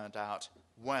large turned out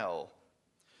well.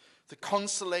 The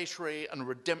consolatory and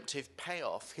redemptive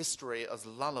payoff, history as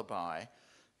lullaby,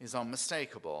 is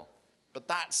unmistakable. But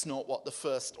that's not what the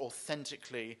first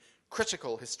authentically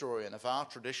critical historian of our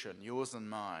tradition, yours and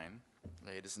mine,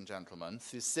 ladies and gentlemen,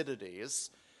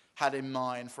 Thucydides, had in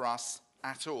mind for us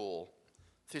at all.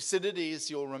 Thucydides,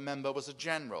 you'll remember, was a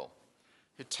general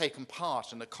who'd taken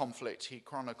part in a conflict he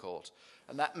chronicled,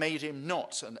 and that made him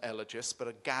not an elegist, but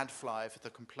a gadfly for the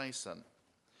complacent.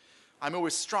 I'm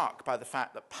always struck by the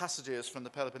fact that passages from the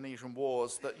Peloponnesian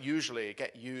Wars that usually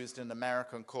get used in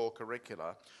American core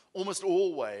curricula almost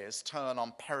always turn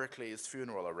on Pericles'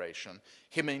 funeral oration,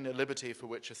 hymning the liberty for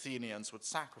which Athenians would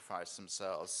sacrifice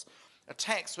themselves, a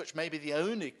text which may be the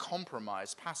only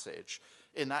compromise passage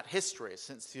in that history,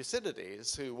 since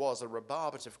Thucydides, who was a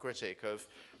rebarbative critic of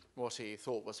what he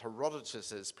thought was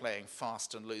Herodotus's playing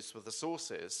fast and loose with the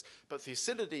sources, but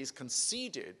Thucydides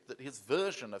conceded that his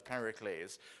version of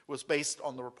Pericles was based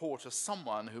on the report of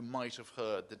someone who might have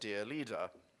heard the dear leader.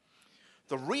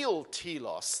 The real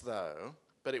telos, though,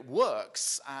 but it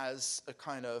works as a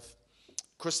kind of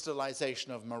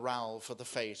crystallization of morale for the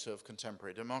fate of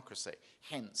contemporary democracy,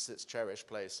 hence its cherished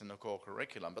place in the core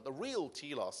curriculum. But the real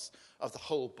telos of the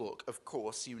whole book, of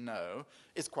course, you know,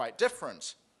 is quite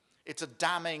different. It's a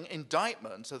damning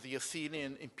indictment of the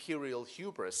Athenian imperial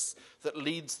hubris that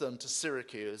leads them to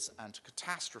Syracuse and to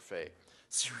catastrophe.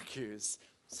 Syracuse,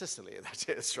 Sicily, that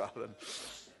is, rather than...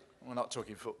 We're not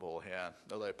talking football here,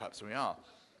 although perhaps we are.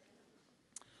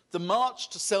 The march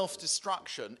to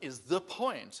self-destruction is the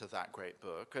point of that great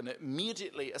book, and it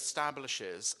immediately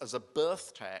establishes as a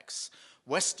birth text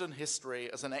Western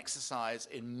history as an exercise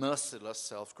in merciless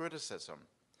self-criticism.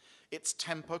 Its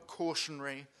temper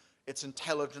cautionary, its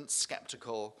intelligence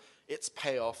skeptical, its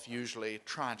payoff usually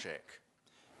tragic.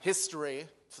 History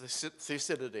for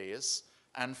Thucydides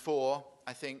and for,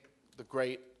 I think, the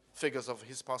great figures of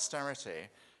his posterity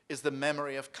is the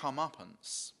memory of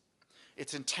comeuppance,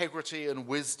 its integrity and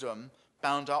wisdom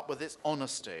bound up with its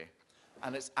honesty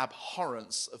and its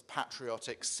abhorrence of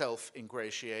patriotic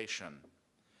self-ingratiation.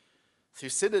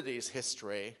 Thucydides'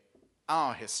 history,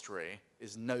 our history,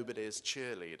 is nobody's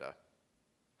cheerleader.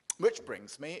 Which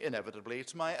brings me, inevitably,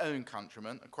 to my own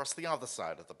countrymen across the other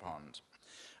side of the pond,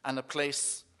 and a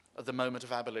place at the moment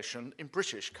of abolition in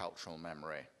British cultural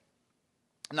memory.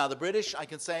 Now, the British, I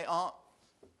can say, are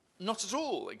not at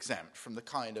all exempt from the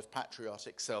kind of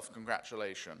patriotic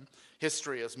self-congratulation,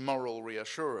 history as moral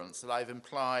reassurance that I've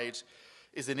implied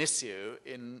is an issue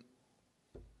in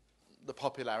the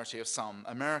popularity of some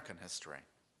American history,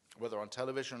 whether on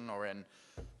television or in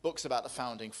books about the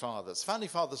Founding Fathers. Founding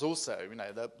Fathers also, you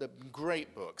know, they're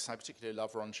great books. I particularly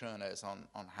love Ron Cherno's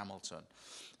on Hamilton.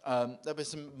 There were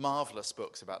some marvelous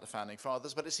books about the Founding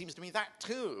Fathers, but it seems to me that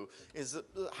too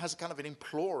has kind of an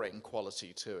imploring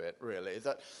quality to it, really,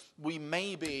 that we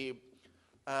may be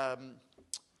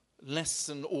less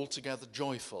than altogether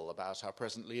joyful about our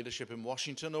present leadership in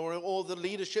Washington or the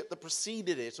leadership that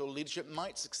preceded it or leadership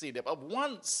might succeed it. But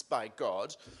once, by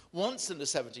God, once in the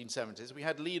 1770s, we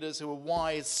had leaders who were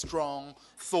wise, strong,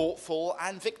 thoughtful,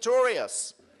 and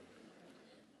victorious.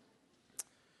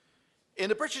 In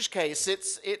the British case,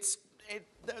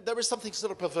 there is something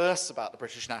sort of perverse about the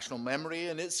British national memory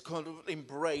and its kind of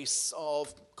embrace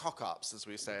of cock-ups, as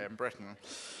we say in Britain.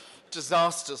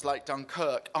 Disasters like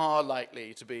Dunkirk are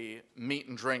likely to be meat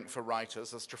and drink for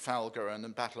writers as Trafalgar and the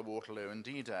Battle of Waterloo and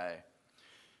D-Day.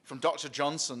 From Dr.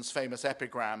 Johnson's famous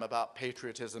epigram about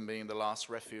patriotism being the last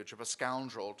refuge of a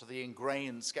scoundrel to the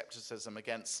ingrained skepticism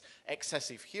against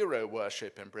excessive hero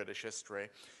worship in British history,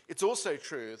 it's also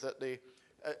true that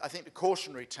I think the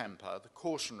cautionary temper,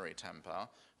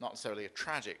 not necessarily a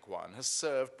tragic one, has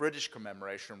served British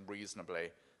commemoration reasonably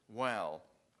well.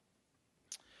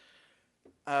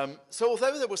 So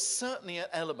although there was certainly an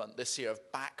element this year of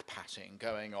backpatting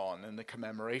going on in the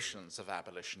commemorations of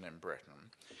abolition in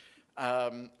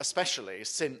Britain, especially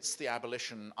since the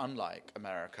abolition, unlike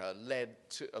America,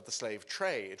 of the slave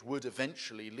trade, would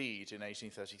eventually lead in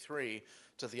 1833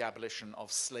 to the abolition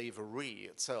of slavery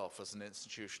itself as an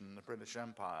institution in the British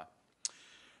Empire.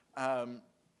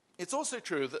 It's also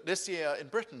true that this year in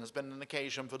Britain has been an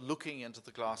occasion for looking into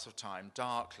the glass of time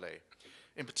darkly,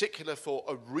 in particular for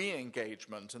a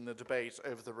re-engagement in the debate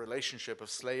over the relationship of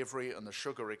slavery and the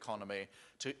sugar economy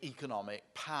to economic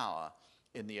power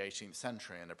in the 18th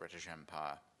century in the British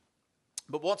Empire.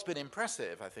 But what's been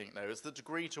impressive, I think, though, is the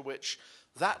degree to which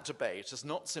that debate has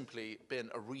not simply been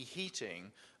a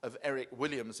reheating of Eric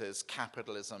Williams's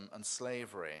Capitalism and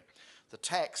Slavery, the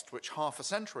text which half a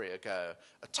century ago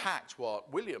attacked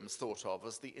what Williams thought of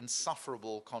as the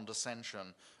insufferable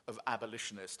condescension of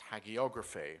abolitionist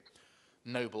hagiography,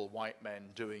 noble white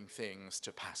men doing things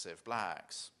to passive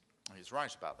blacks. He's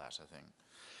right about that, I think.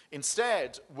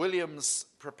 Instead, Williams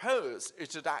proposed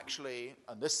it had actually,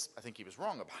 and this I think he was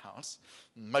wrong about,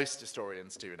 most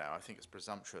historians do now, I think it's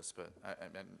presumptuous, but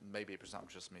maybe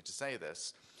presumptuous of me to say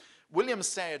this. Williams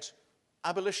said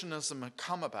abolitionism had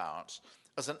come about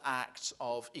as an act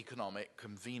of economic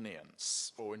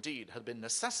convenience, or indeed had been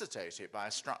necessitated by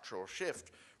a structural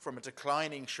shift from a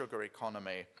declining sugar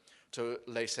economy to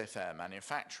laissez-faire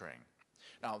manufacturing.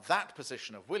 Now, that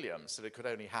position of Williams, that it could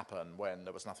only happen when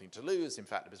there was nothing to lose, in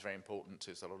fact, it was very important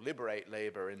to sort of liberate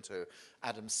labour into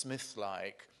Adam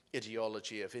Smith-like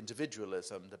ideology of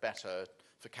individualism, the better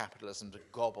for capitalism to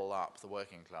gobble up the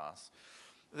working class.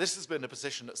 This has been a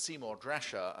position that Seymour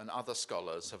Drescher and other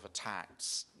scholars have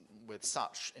attacked with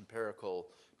such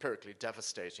empirically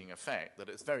devastating effect that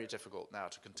it's very difficult now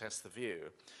to contest the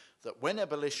view that when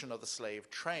abolition of the slave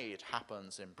trade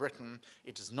happens in Britain,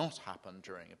 it does not happen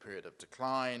during a period of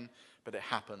decline, but it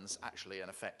happens actually, in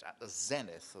effect, at the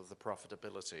zenith of the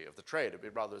profitability of the trade. It would be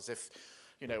rather as if,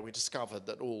 we discovered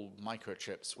that all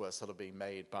microchips were sort of being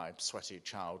made by sweaty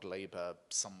child labor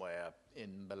somewhere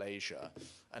in Malaysia,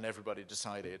 and everybody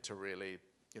decided to really,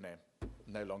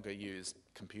 no longer use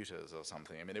computers or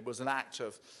something. I mean, it was an act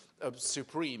of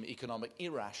supreme economic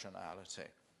irrationality.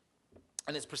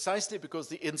 And it's precisely because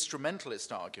the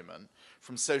instrumentalist argument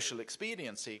from social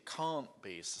expediency can't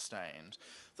be sustained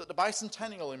that the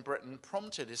bicentennial in Britain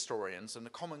prompted historians and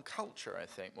the common culture, I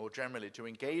think, more generally, to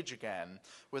engage again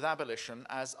with abolition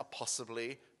as a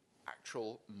possibly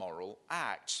actual moral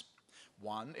act,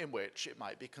 one in which it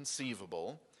might be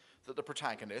conceivable that the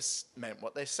protagonists meant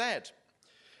what they said,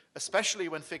 especially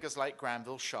when figures like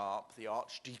Granville Sharp, the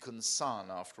Archdeacon's son,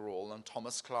 after all, and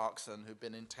Thomas Clarkson, who'd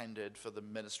been intended for the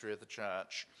ministry of the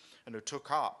church, and who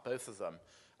took up, both of them,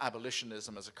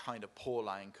 abolitionism as a kind of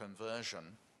Pauline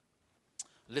conversion,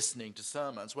 listening to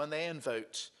sermons, when they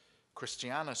invoked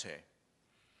Christianity.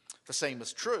 The same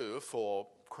was true for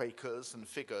Quakers and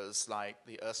figures like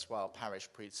the erstwhile parish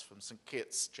priest from St.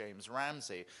 Kitts, James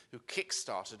Ramsay, who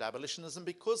kick-started abolitionism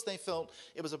because they felt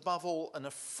it was above all an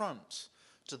affront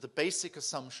to the basic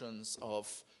assumptions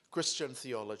of Christian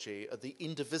theology, of the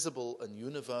indivisible and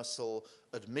universal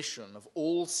admission of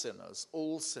all sinners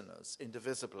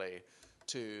indivisibly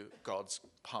to God's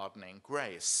pardoning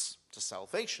grace, to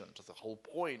salvation, to the whole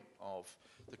point of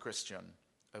Christian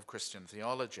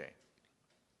theology.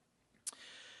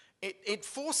 It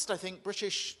forced, I think,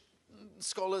 British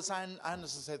scholars and,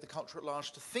 as I say, the culture at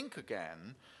large to think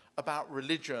again about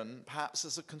religion perhaps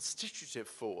as a constitutive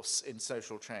force in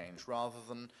social change rather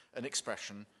than an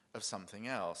expression of something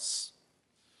else.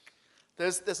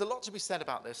 There's a lot to be said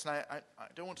about this, and I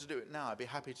don't want to do it now. I'd be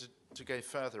happy to go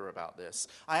further about this.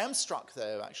 I am struck,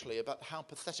 though, actually, about how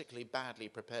pathetically badly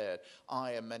prepared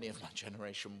I and many of my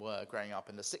generation were growing up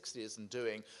in the 60s and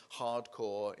doing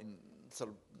hardcore in sort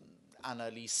of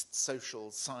analyst, social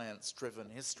science-driven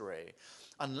history,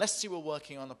 unless you were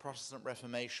working on the Protestant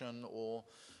Reformation or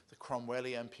the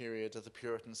Cromwellian period of the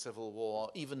Puritan Civil War.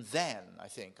 Even then, I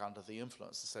think, under the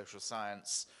influence of social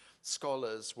science,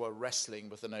 scholars were wrestling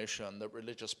with the notion that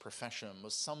religious profession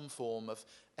was some form of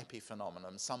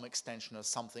epiphenomenon, some extension of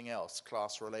something else,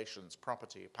 class relations,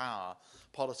 property, power,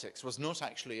 politics, was not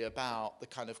actually about the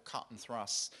kind of cut and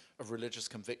thrust of religious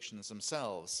convictions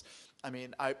themselves. I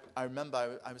mean, I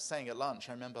remember, I was saying at lunch,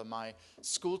 I remember my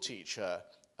school teacher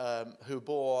who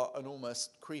bore an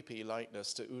almost creepy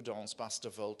likeness to Houdon's bust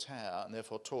of Voltaire and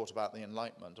therefore taught about the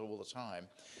Enlightenment all the time,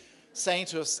 saying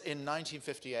to us in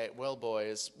 1958, well,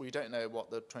 boys, we don't know what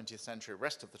the 20th century,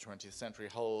 rest of the 20th century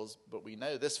holds, but we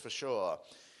know this for sure.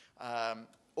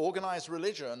 Organized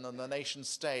religion and the nation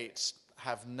state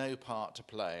have no part to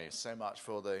play. So much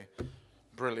for the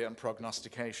brilliant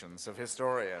prognostications of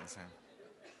historians.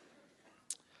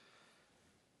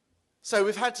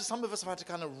 So some of us have had to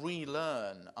kind of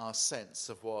relearn our sense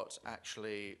of what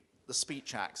actually the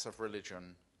speech acts of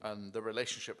religion and the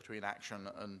relationship between action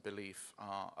and belief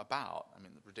are about. I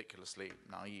mean, ridiculously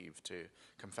naive to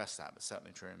confess that, but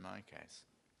certainly true in my case.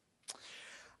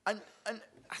 And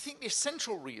I think the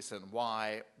essential reason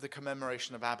why the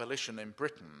commemoration of abolition in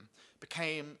Britain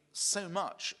became so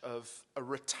much of a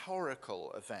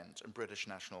rhetorical event in British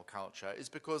national culture is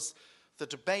because the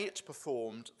debate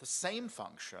performed the same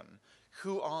function.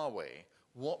 Who are we?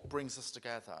 What brings us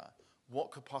together? What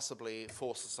could possibly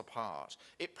force us apart?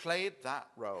 It played that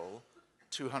role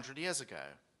 200 years ago.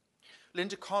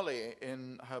 Linda Colley,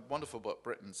 in her wonderful book,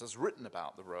 Britons, has written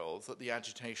about the role that the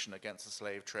agitation against the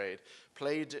slave trade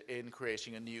played in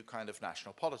creating a new kind of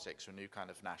national politics, or a new kind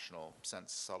of national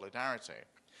sense of solidarity.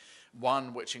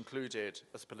 One which included,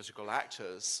 as political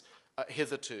actors,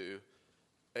 hitherto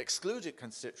excluded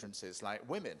constituencies like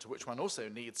women, to which one also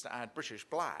needs to add British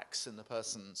blacks in the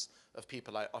persons of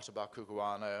people like Ottobah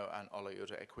Cugoano and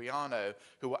Olaudah Equiano,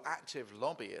 who were active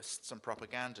lobbyists and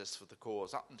propagandists for the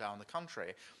cause up and down the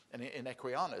country, and in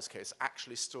Equiano's case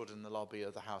actually stood in the lobby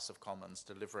of the House of Commons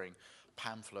delivering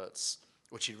pamphlets,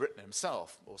 which he'd written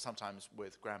himself, or sometimes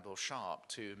with Granville Sharp,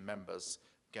 to members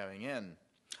going in.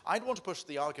 I'd want to push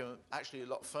the argument actually a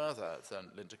lot further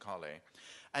than Linda Colley.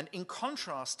 And in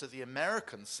contrast to the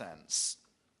American sense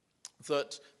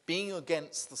that being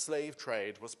against the slave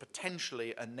trade was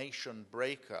potentially a nation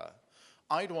breaker,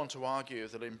 I'd want to argue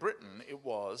that in Britain it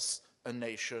was a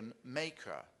nation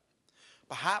maker.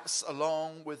 Perhaps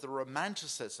along with the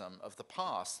romanticism of the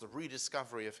past, the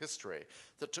rediscovery of history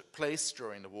that took place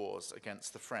during the wars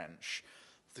against the French,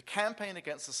 the campaign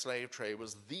against the slave trade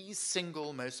was the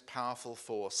single most powerful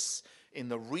force in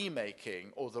the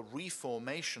remaking or the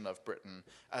reformation of Britain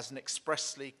as an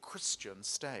expressly Christian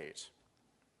state.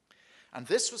 And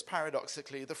this was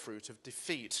paradoxically the fruit of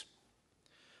defeat.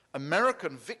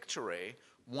 American victory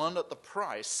won at the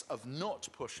price of not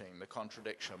pushing the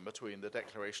contradiction between the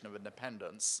Declaration of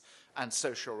Independence and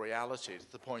social reality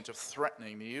to the point of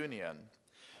threatening the Union,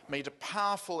 made a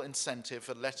powerful incentive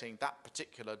for letting that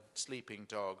particular sleeping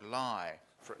dog lie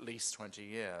for at least 20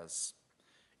 years.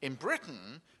 In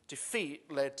Britain, defeat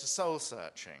led to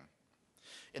soul-searching.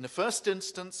 In the first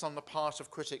instance, on the part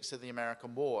of critics of the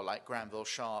American war, like Granville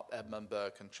Sharp, Edmund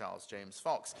Burke, and Charles James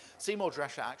Fox. Seymour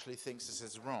Drescher actually thinks this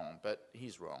is wrong, but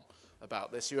he's wrong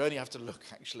about this. You only have to look,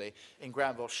 actually, in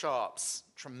Granville Sharp's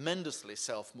tremendously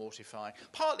self-mortifying,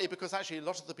 partly because actually a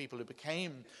lot of the people who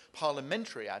became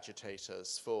parliamentary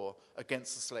agitators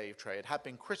against the slave trade had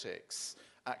been critics,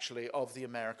 actually, of the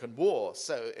American war.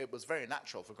 So it was very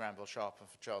natural for Granville Sharp and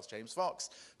for Charles James Fox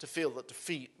to feel that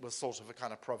defeat was sort of a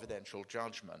kind of providential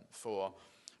judgment for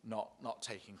not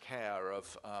taking care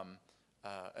of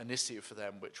an issue for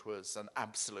them which was an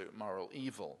absolute moral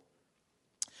evil.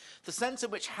 The sense in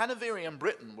which Hanoverian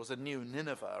Britain was a new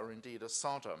Nineveh, or indeed a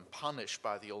Sodom, punished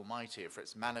by the Almighty for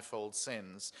its manifold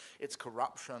sins, its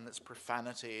corruption, its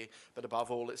profanity, but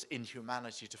above all its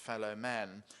inhumanity to fellow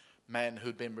men, men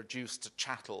who'd been reduced to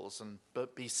chattels and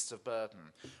beasts of burden,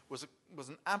 was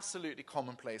an absolutely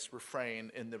commonplace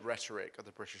refrain in the rhetoric of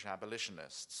the British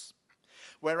abolitionists.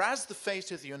 Whereas the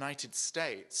fate of the United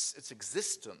States, its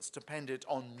existence, depended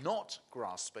on not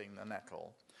grasping the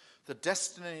nettle, the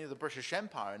destiny of the British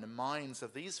Empire in the minds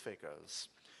of these figures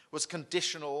was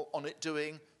conditional on it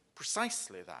doing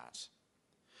precisely that.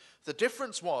 The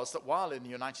difference was that while in the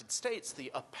United States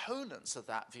the opponents of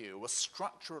that view were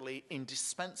structurally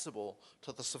indispensable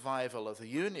to the survival of the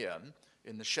Union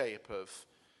in the shape of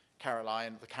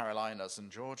the Carolinas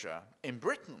and Georgia, in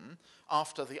Britain,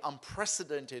 after the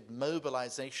unprecedented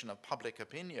mobilization of public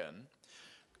opinion,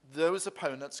 those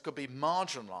opponents could be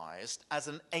marginalized as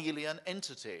an alien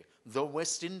entity, the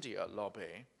West India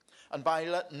lobby, and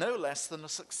by no less than a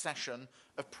succession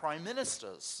of prime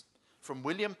ministers, from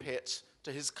William Pitt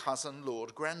to his cousin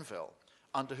Lord Grenville,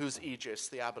 under whose aegis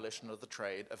the abolition of the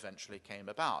trade eventually came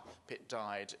about. Pitt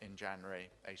died in January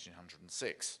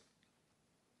 1806.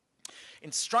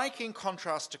 In striking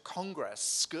contrast to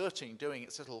Congress doing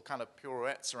its little kind of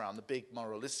pirouettes around the big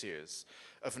moral issues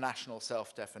of national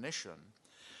self-definition,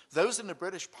 those in the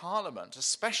British Parliament,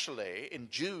 especially in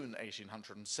June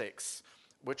 1806,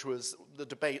 which was the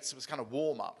debates, it was kind of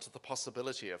warm-up to the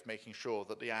possibility of making sure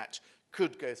that the Act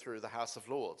could go through the House of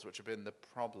Lords, which had been the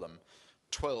problem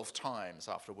 12 times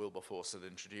after Wilberforce had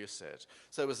introduced it.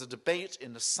 So there was a debate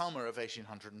in the summer of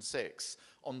 1806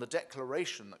 on the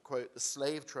declaration that, quote, the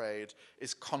slave trade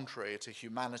is contrary to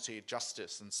humanity,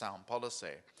 justice, and sound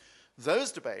policy.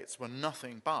 Those debates were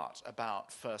nothing but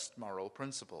about first moral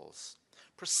principles.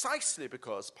 precisely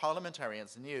because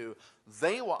parliamentarians knew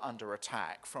they were under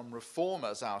attack from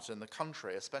reformers out in the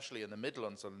country, especially in the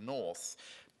Midlands and North,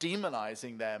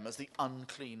 demonizing them as the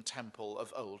unclean temple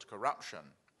of old corruption.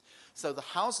 So the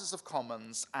Houses of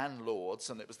Commons and Lords,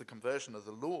 and it was the conversion of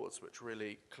the Lords which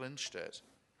really clinched it,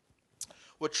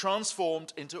 were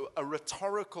transformed into a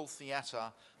rhetorical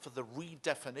theatre for the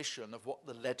redefinition of what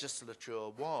the legislature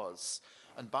was,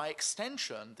 and by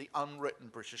extension, the unwritten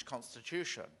British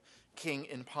Constitution, King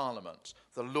in Parliament,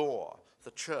 the law,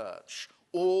 the church,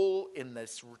 all in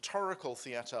this rhetorical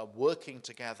theatre working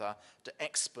together to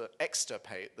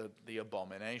extirpate the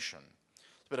abomination.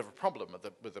 It's a bit of a problem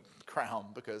with the crown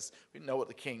because we know what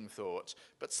the king thought,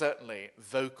 but certainly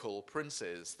vocal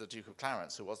princes, the Duke of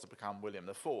Clarence, who was to become William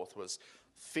IV, was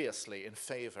fiercely in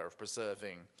favour of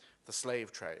preserving the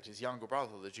slave trade. His younger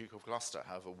brother, the Duke of Gloucester,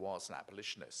 however, was an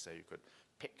abolitionist, so you could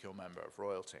pick your member of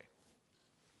royalty.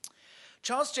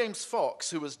 Charles James Fox,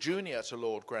 who was junior to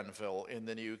Lord Grenville in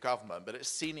the new government, but a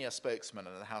senior spokesman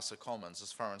in the House of Commons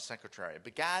as Foreign Secretary,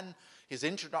 began his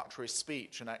introductory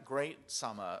speech in that great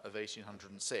summer of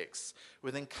 1806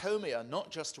 with encomium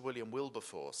not just to William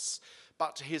Wilberforce,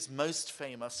 but to his most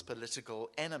famous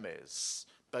political enemies,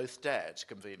 both dead,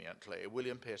 conveniently,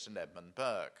 William Pitt and Edmund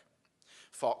Burke.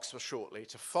 Fox was shortly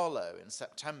to follow. In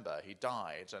September, he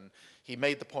died, and he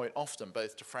made the point often,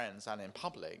 both to friends and in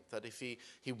public, that if he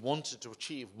wanted to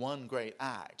achieve one great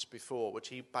act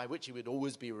by which he would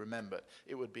always be remembered,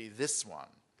 it would be this one.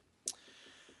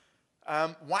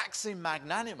 Waxing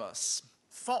magnanimous,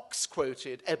 Fox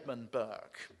quoted Edmund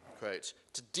Burke, quote,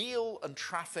 "To deal and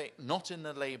traffic not in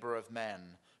the labour of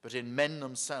men, but in men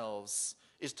themselves,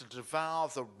 is to devour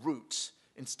the root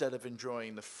instead of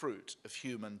enjoying the fruit of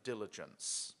human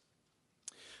diligence."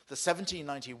 The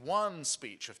 1791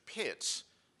 speech of Pitt,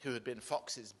 who had been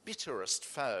Fox's bitterest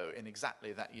foe in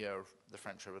exactly that year of the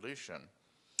French Revolution,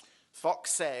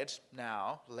 Fox said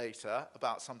later,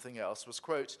 about something else, was,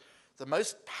 quote, "the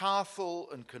most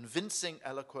powerful and convincing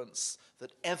eloquence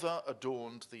that ever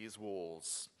adorned these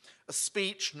walls. A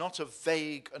speech, not a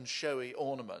vague and showy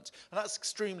ornament." And that's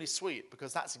extremely sweet,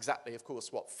 because that's exactly, of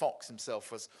course, what Fox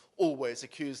himself was always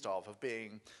accused of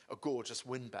being a gorgeous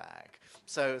windbag.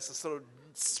 So it's a sort of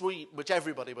sweet, which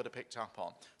everybody would have picked up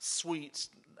on, sweet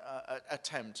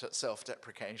attempt at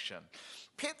self-deprecation.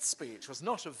 Pitt's speech was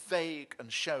not a vague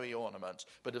and showy ornament,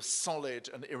 but a solid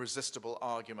and irresistible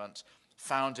argument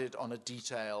founded on a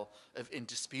detail of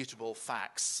indisputable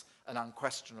facts and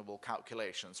unquestionable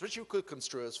calculations, which you could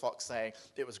construe as Fox saying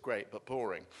it was great but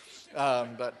boring.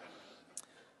 But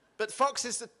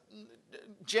Fox's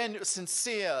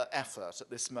sincere effort at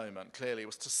this moment, clearly,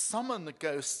 was to summon the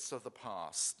ghosts of the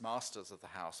past, masters of the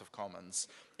House of Commons,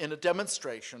 in a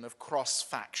demonstration of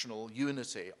cross-factional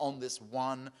unity on this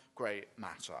one great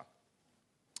matter.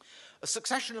 A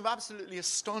succession of absolutely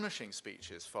astonishing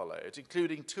speeches followed,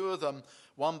 including two of them,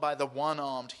 one by the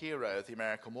one-armed hero of the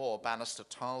American War, Bannister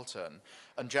Tarleton,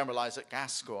 and General Isaac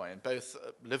Gascoigne, both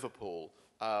at Liverpool,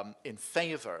 in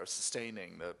favour of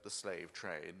sustaining the slave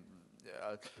trade,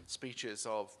 speeches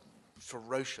of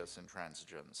ferocious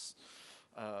intransigence.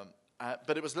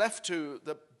 But it was left to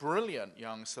the brilliant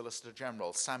young Solicitor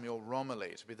General, Samuel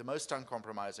Romilly, to be the most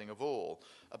uncompromising of all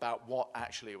about what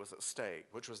actually was at stake,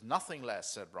 which was nothing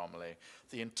less, said Romilly,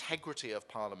 the integrity of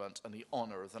Parliament and the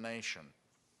honour of the nation.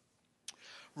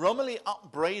 Romilly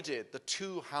upbraided the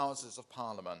two Houses of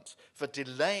Parliament for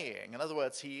delaying. In other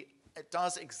words, it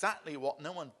does exactly what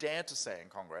no one dared to say in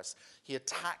Congress. He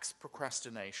attacks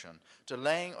procrastination,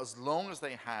 delaying as long as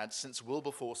they had since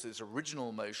Wilberforce's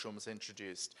original motion was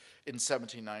introduced in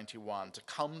 1791 to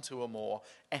come to a more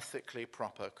ethically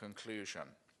proper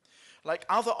conclusion. Like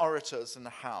other orators in the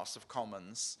House of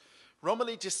Commons,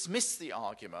 Romilly dismissed the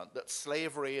argument that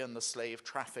slavery and the slave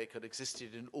traffic had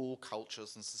existed in all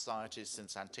cultures and societies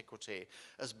since antiquity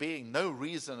as being no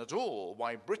reason at all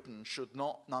why Britain should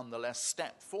not nonetheless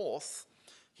step forth,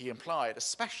 he implied,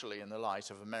 especially in the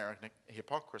light of American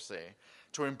hypocrisy,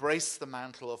 to embrace the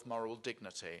mantle of moral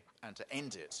dignity and to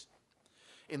end it.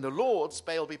 In the Lords,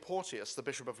 Bailby Porteous, the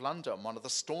Bishop of London, one of the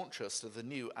staunchest of the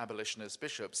new abolitionist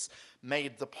bishops,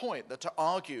 made the point that to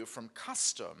argue from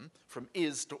custom, from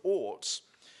is to ought,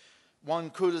 one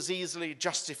could as easily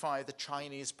justify the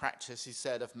Chinese practice, he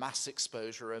said, of mass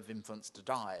exposure of infants to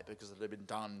die because it had been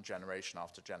done generation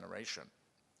after generation.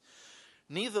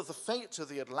 Neither the fate of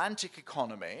the Atlantic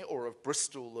economy or of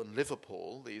Bristol and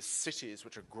Liverpool, these cities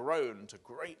which had grown to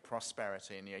great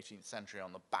prosperity in the 18th century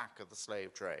on the back of the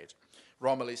slave trade,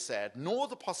 Romilly said, nor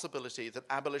the possibility that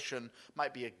abolition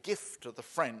might be a gift of the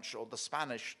French or the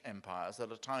Spanish empires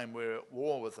at a time we were at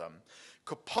war with them,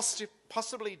 could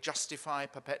possibly justify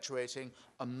perpetuating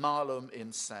a malum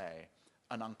in se,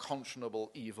 an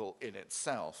unconscionable evil in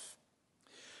itself.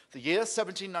 The year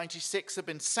 1796 had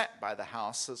been set by the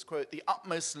House as, quote, the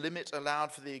utmost limit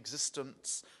allowed for the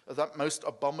existence of that most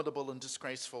abominable and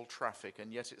disgraceful traffic,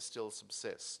 and yet it still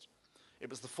subsists. It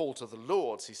was the fault of the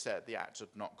Lords, he said, the act had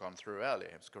not gone through earlier.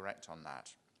 He was correct on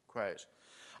that. Quote,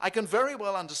 I can very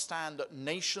well understand that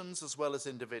nations as well as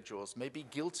individuals may be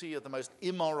guilty of the most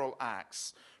immoral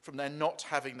acts from their not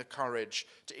having the courage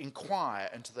to inquire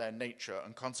into their nature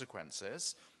and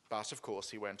consequences. But, of course,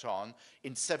 he went on,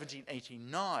 in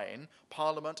 1789,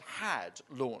 Parliament had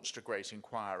launched a great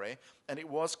inquiry, and it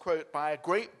was, quote, by a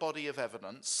great body of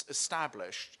evidence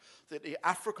established that the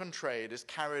African trade is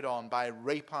carried on by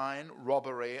rapine,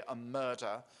 robbery, and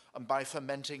murder, and by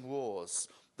fomenting wars.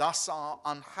 Thus our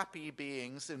unhappy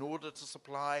beings, in order to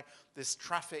supply this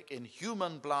traffic in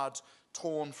human blood,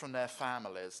 torn from their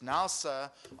families. Now, sir,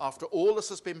 after all this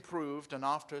has been proved and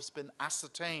after it's been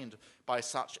ascertained by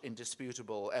such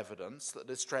indisputable evidence that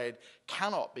this trade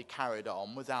cannot be carried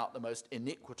on without the most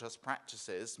iniquitous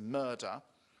practices, murder,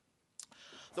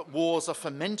 that wars are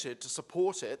fomented to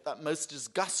support it, that most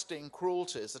disgusting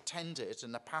cruelties attend it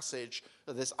in the passage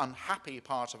of this unhappy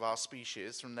part of our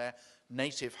species from their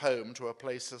native home to a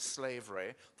place of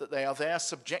slavery, that they are there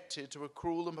subjected to a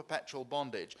cruel and perpetual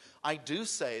bondage. I do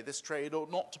say this trade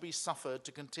ought not to be suffered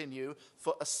to continue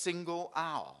for a single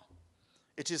hour.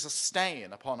 It is a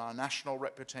stain upon our national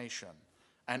reputation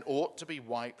and ought to be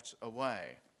wiped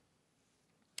away.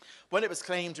 When it was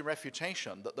claimed in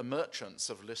refutation that the merchants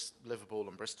of Liverpool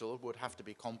and Bristol would have to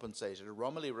be compensated,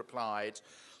 Romilly replied,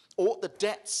 ought the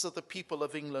debts of the people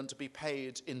of England to be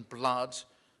paid in blood,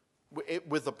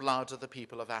 with the blood of the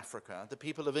people of Africa? The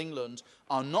people of England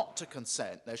are not to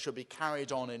consent there should be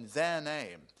carried on in their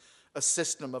name a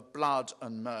system of blood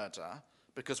and murder,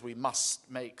 because we must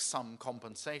make some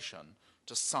compensation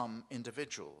to some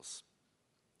individuals.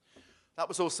 That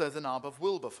was also the nub of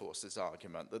Wilberforce's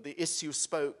argument, that the issue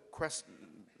spoke,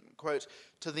 quote,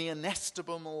 to the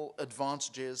inestimable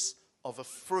advantages of a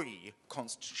free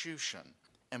constitution,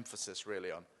 emphasis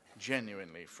really on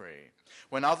genuinely free.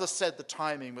 When others said the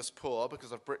timing was poor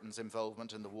because of Britain's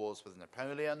involvement in the wars with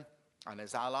Napoleon and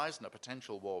his allies and a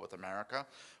potential war with America,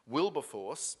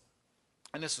 Wilberforce,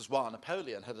 and this was while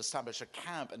Napoleon had established a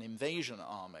camp and invasion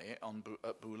army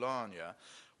at Boulogne,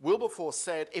 Wilberforce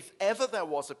said, if ever there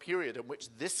was a period in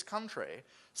which this country,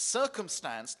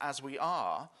 circumstanced as we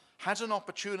are, had an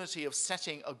opportunity of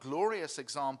setting a glorious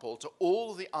example to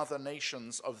all the other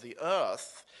nations of the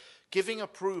earth, giving a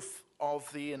proof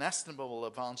of the inestimable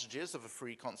advantages of a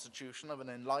free constitution, of an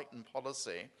enlightened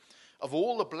policy, of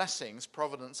all the blessings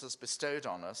Providence has bestowed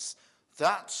on us,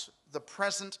 that the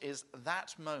present is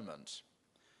that moment.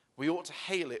 We ought to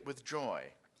hail it with joy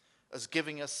as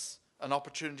giving us an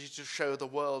opportunity to show the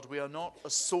world we are not a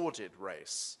sordid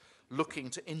race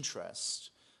looking to interest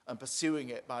and pursuing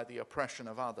it by the oppression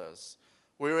of others.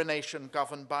 We're a nation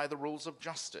governed by the rules of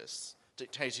justice,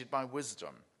 dictated by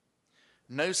wisdom.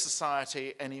 No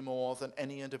society any more than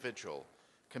any individual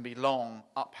can be long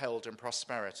upheld in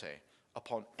prosperity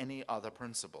upon any other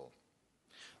principle.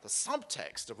 The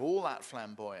subtext of all that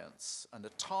flamboyance and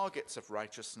the targets of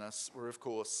righteousness were, of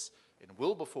course, in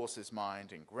Wilberforce's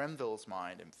mind, in Grenville's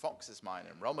mind, in Fox's mind,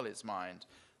 in Romilly's mind,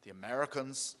 the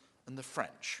Americans and the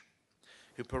French,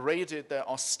 who paraded their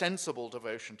ostensible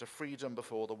devotion to freedom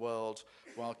before the world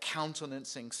while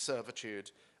countenancing servitude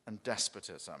and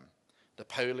despotism.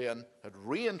 Napoleon had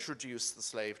reintroduced the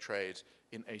slave trade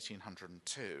in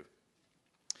 1802.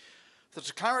 The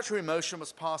declaratory motion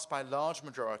was passed by large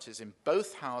majorities in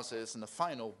both houses, and the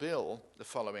final bill the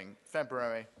following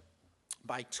February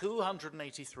by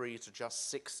 283 to just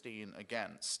 16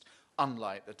 against,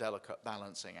 unlike the delicate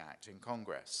balancing act in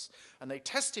Congress. And they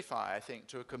testify, I think,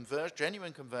 to a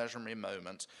genuine conversionary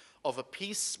moment of a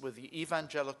peace with the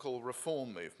evangelical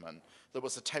reform movement that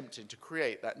was attempting to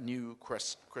create that new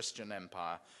Christian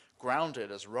empire,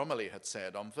 grounded, as Romilly had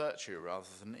said, on virtue rather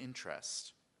than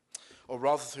interest, or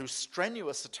rather through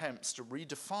strenuous attempts to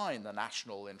redefine the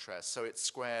national interest so it's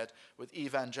squared with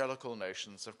evangelical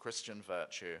notions of Christian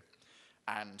virtue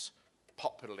and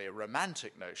popularly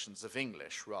romantic notions of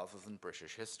English rather than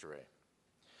British history.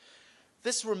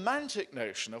 This romantic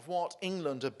notion of what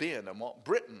England had been and what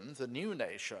Britain, the new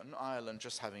nation, Ireland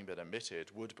just having been omitted,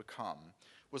 would become,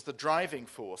 was the driving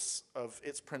force of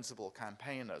its principal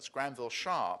campaigners. Granville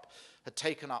Sharp had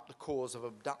taken up the cause of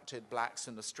abducted blacks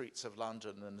in the streets of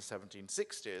London in the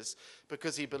 1760s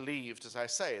because he believed, as I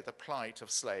say, the plight of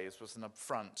slaves was an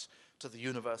affront to the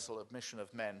universal admission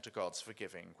of men to God's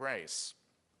forgiving grace.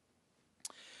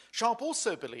 Sharp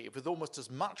also believed, with almost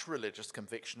as much religious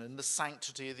conviction, in the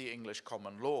sanctity of the English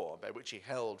common law, by which he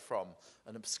held from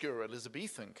an obscure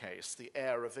Elizabethan case, the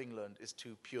air of England is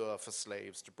too pure for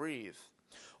slaves to breathe,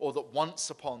 or that once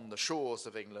upon the shores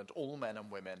of England all men and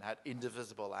women had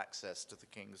indivisible access to the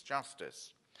King's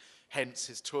justice. Hence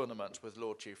his tournament with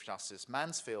Lord Chief Justice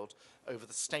Mansfield over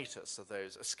the status of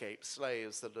those escaped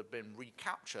slaves that had been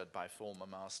recaptured by former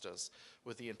masters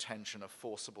with the intention of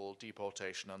forcible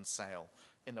deportation and sale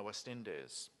in the West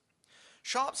Indies.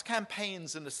 Sharp's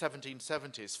campaigns in the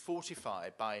 1770s,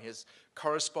 fortified by his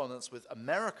correspondence with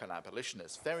American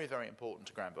abolitionists, very, very important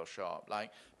to Granville Sharp,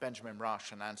 like Benjamin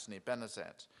Rush and Anthony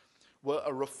Benezet, were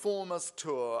a reformer's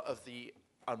tour of the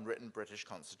unwritten British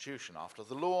Constitution. After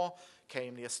the law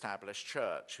came the established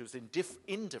church, whose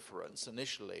indifference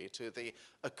initially to the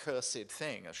accursed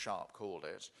thing, as Sharp called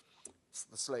it,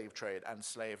 the slave trade and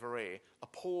slavery,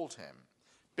 appalled him.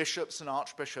 Bishops and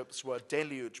archbishops were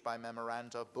deluged by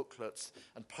memoranda, booklets,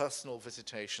 and personal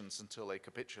visitations until they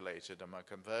capitulated and were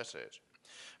converted.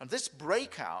 And this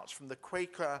breakout from the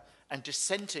Quaker and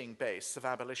dissenting base of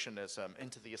abolitionism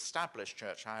into the established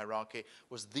church hierarchy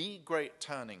was the great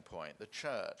turning point, the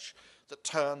church, that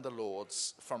turned the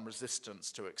Lords from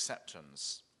resistance to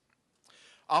acceptance.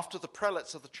 After the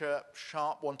prelates of the church,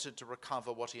 Sharp wanted to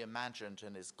recover what he imagined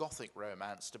in his Gothic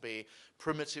romance to be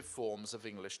primitive forms of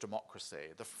English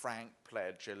democracy, the frank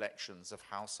pledge elections of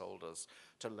householders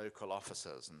to local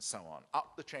officers and so on,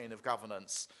 up the chain of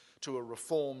governance to a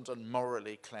reformed and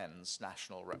morally cleansed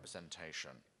national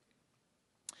representation.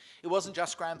 It wasn't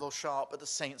just Granville Sharp, but the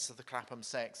saints of the Clapham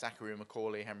sect, Zachary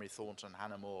Macaulay, Henry Thornton,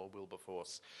 Hannah More,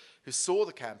 Wilberforce, who saw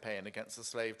the campaign against the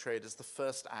slave trade as the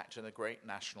first act in a great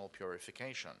national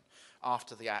purification.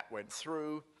 After the act went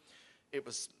through, it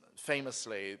was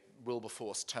famously,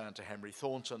 Wilberforce turned to Henry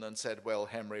Thornton and said, "Well,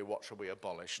 Henry, what shall we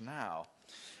abolish now?"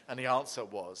 And the answer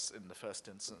was, in the first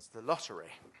instance, the lottery.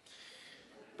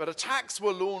 But attacks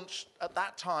were launched at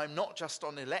that time not just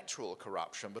on electoral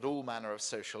corruption, but all manner of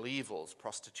social evils,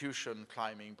 prostitution,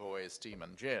 climbing boys,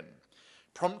 demon gin.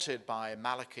 Prompted by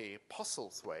Malachi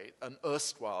Postlethwaite, an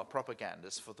erstwhile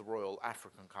propagandist for the Royal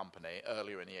African Company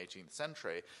earlier in the 18th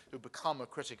century, who'd become a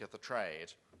critic of the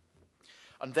trade,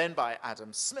 and then by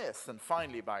Adam Smith, and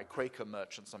finally by Quaker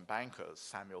merchants and bankers,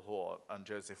 Samuel Hoare and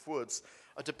Joseph Woods,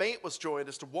 a debate was joined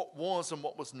as to what was and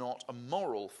what was not a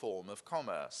moral form of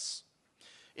commerce.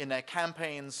 In their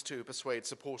campaigns to persuade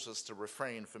supporters to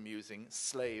refrain from using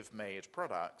slave-made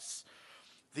products,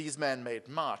 these men made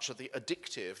much of the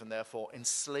addictive and therefore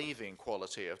enslaving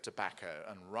quality of tobacco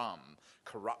and rum,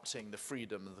 corrupting the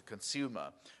freedom of the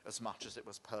consumer as much as it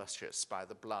was purchased by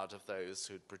the blood of those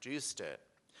who'd produced it.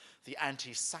 The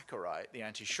anti-saccharide, the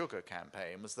anti-sugar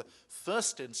campaign was the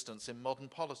first instance in modern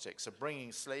politics of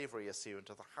bringing slavery issue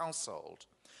into the household.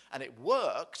 And it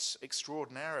worked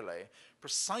extraordinarily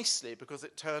precisely because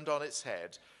it turned on its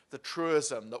head the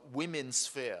truism that women's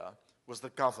sphere was the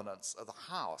governance of the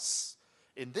house.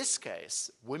 In this case,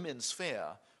 women's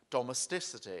sphere,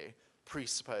 domesticity,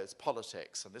 presupposed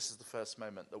politics. And this is the first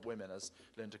moment that women, as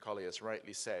Linda Collier's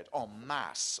rightly said, en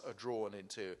masse are drawn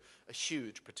into a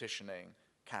huge petitioning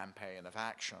campaign of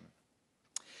action.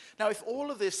 Now, if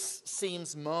all of this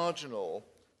seems marginal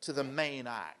to the main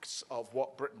act of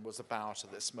what Britain was about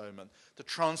at this moment, the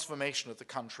transformation of the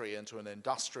country into an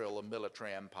industrial and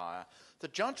military empire, the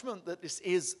judgment that this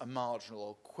is a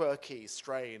marginal, quirky,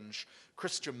 strange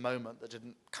Christian moment that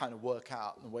didn't kind of work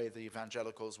out in the way the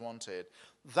evangelicals wanted,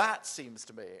 that seems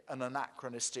to me an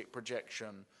anachronistic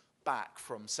projection back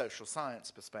from social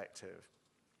science perspective.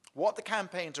 What the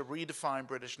campaign to redefine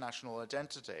British national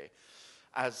identity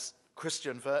as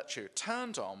Christian virtue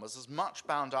turned on was as much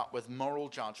bound up with moral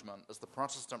judgment as the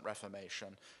Protestant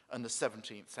Reformation and the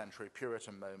 17th century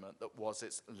Puritan moment that was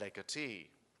its legatee.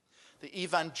 The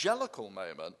evangelical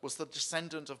moment was the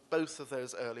descendant of both of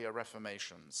those earlier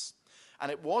reformations. And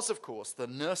it was, of course, the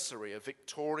nursery of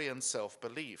Victorian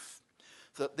self-belief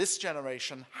that this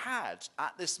generation had,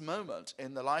 at this moment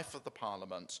in the life of the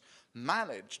Parliament,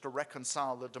 managed to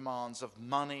reconcile the demands of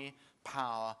money,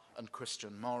 power, and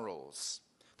Christian morals.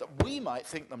 That we might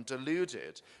think them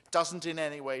deluded doesn't in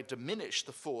any way diminish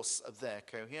the force of their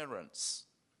coherence.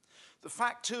 The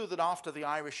fact, too, that after the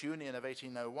Irish Union of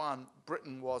 1801,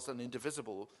 Britain was an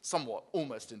indivisible, somewhat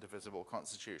almost indivisible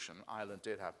constitution, Ireland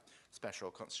did have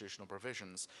special constitutional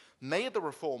provisions, made the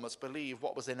reformers believe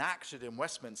what was enacted in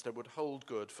Westminster would hold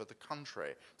good for the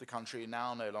country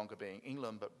now no longer being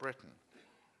England but Britain.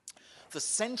 The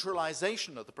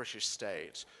centralization of the British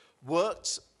state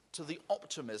worked to the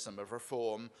optimism of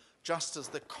reform, just as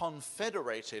the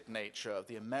confederated nature of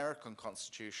the American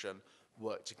Constitution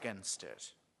worked against it.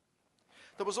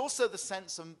 There was also the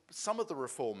sense of some of the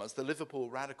reformers, the Liverpool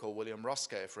radical William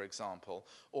Roscoe, for example,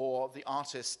 or the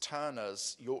artist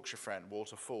Turner's Yorkshire friend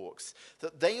Walter Fawkes,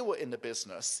 that they were in the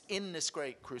business, in this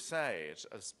great crusade,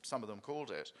 as some of them called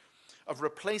it, of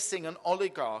replacing an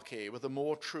oligarchy with a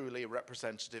more truly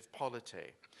representative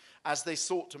polity, as they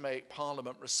sought to make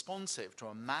Parliament responsive to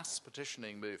a mass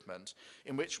petitioning movement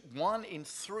in which 1 in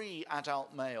 3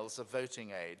 adult males of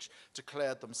voting age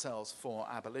declared themselves for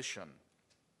abolition.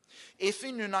 If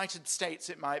in the United States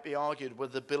it might be argued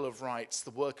with the Bill of Rights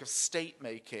the work of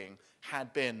state-making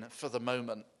had been, for the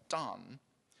moment, done,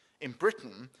 in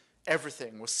Britain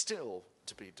everything was still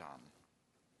to be done.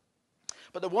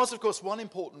 But there was, of course, one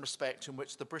important respect in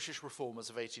which the British reformers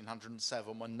of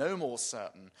 1807 were no more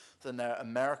certain than their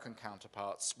American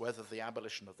counterparts whether the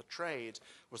abolition of the trade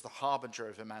was the harbinger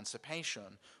of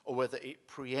emancipation or whether it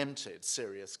preempted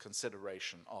serious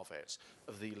consideration of it,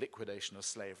 of the liquidation of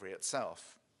slavery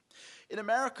itself. In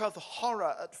America, the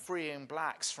horror at freeing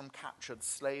blacks from captured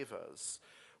slavers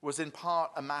was in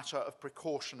part a matter of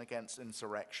precaution against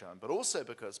insurrection, but also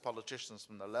because politicians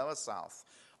from the lower South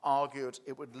argued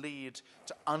it would lead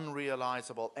to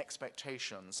unrealizable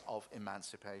expectations of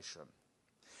emancipation.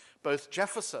 Both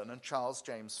Jefferson and Charles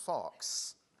James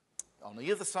Fox, on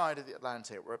either side of the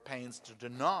Atlantic, were at pains to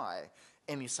deny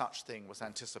any such thing was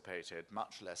anticipated,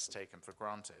 much less taken for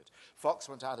granted. Fox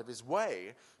went out of his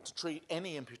way to treat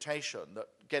any imputation that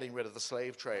getting rid of the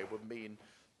slave trade would mean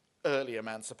early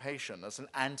emancipation as an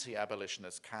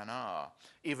anti-abolitionist canard.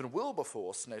 Even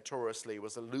Wilberforce, notoriously,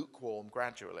 was a lukewarm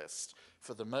gradualist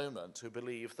for the moment who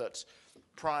believed that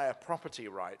prior property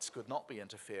rights could not be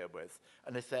interfered with,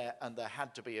 and there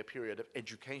had to be a period of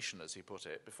education, as he put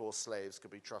it, before slaves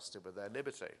could be trusted with their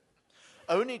liberty.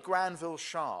 Only Granville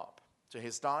Sharp, to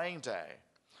his dying day,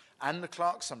 and the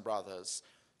Clarkson brothers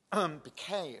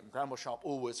became, Granville Sharp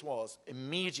always was,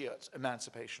 immediate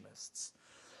emancipationists.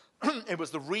 It was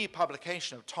the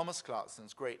republication of Thomas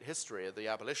Clarkson's great history of the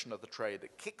abolition of the trade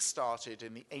that kick-started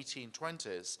in the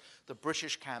 1820s the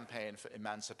British campaign for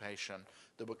emancipation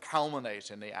that would culminate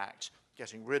in the Act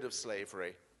getting rid of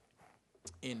slavery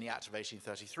in the Act of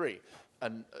 1833,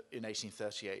 and in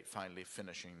 1838 finally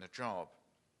finishing the job.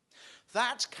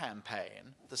 That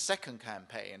campaign, the second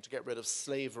campaign to get rid of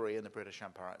slavery in the British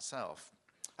Empire itself,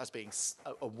 as being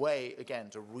a way, again,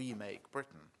 to remake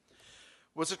Britain,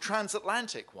 was a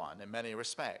transatlantic one in many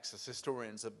respects, as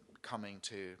historians are coming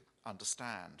to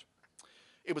understand.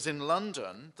 It was in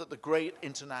London that the great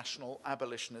International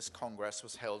Abolitionist Congress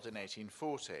was held in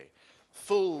 1840,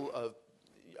 full of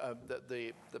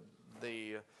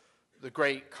the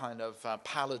great kind of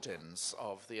paladins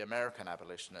of the American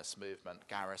abolitionist movement,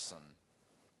 Garrison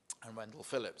and Wendell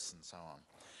Phillips and so on.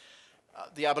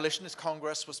 The Abolitionist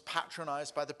Congress was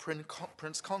patronized by the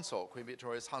Prince Consort, Queen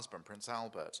Victoria's husband, Prince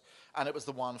Albert, and it was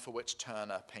the one for which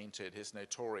Turner painted his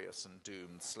notorious and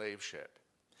doomed slave ship.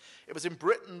 It was in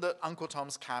Britain that Uncle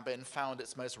Tom's Cabin found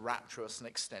its most rapturous and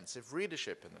extensive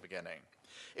readership in the beginning.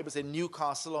 It was in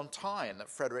Newcastle on Tyne that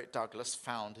Frederick Douglass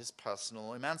found his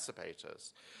personal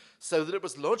emancipators, so that it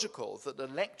was logical that the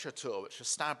lecture tour which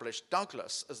established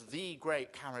Douglass as the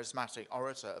great charismatic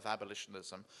orator of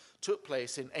abolitionism took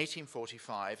place in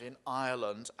 1845 in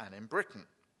Ireland and in Britain.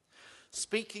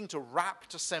 Speaking to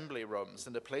rapt assembly rooms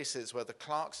in the places where the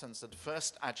Clarksons had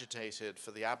first agitated for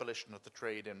the abolition of the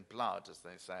trade in blood, as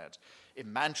they said,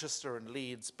 in Manchester and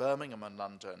Leeds, Birmingham and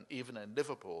London, even in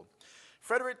Liverpool,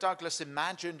 Frederick Douglass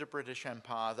imagined a British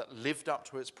Empire that lived up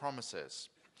to its promises.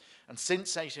 And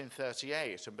since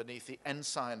 1838, and beneath the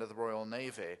ensign of the Royal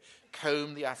Navy,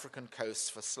 combed the African coasts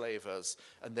for slavers,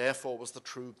 and therefore was the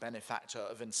true benefactor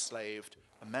of enslaved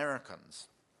Americans.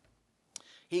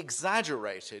 He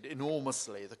exaggerated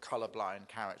enormously the colourblind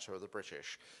character of the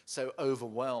British, so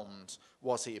overwhelmed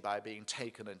was he by being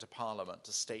taken into Parliament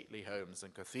to stately homes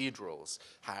and cathedrals.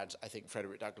 Had, I think,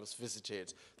 Frederick Douglass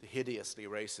visited the hideously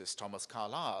racist Thomas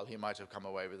Carlyle, he might have come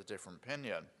away with a different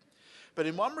opinion. But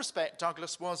in one respect,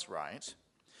 Douglass was right.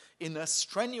 In their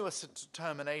strenuous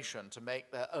determination to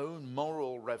make their own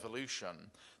moral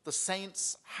revolution, the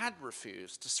saints had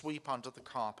refused to sweep under the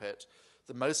carpet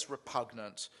the most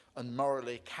repugnant and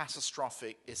morally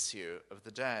catastrophic issue of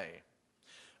the day.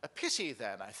 A pity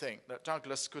then, I think, that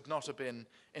Douglas could not have been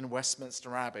in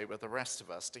Westminster Abbey with the rest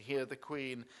of us to hear the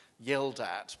Queen yelled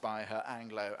at by her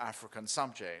Anglo-African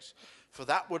subject, for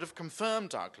that would have confirmed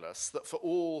Douglas that for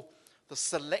all the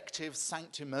selective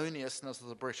sanctimoniousness of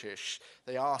the British,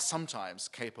 they are sometimes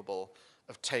capable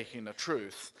of taking the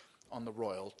truth on the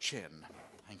royal chin.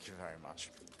 Thank you very much.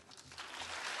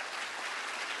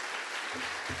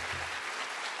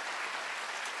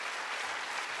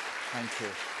 Thank you.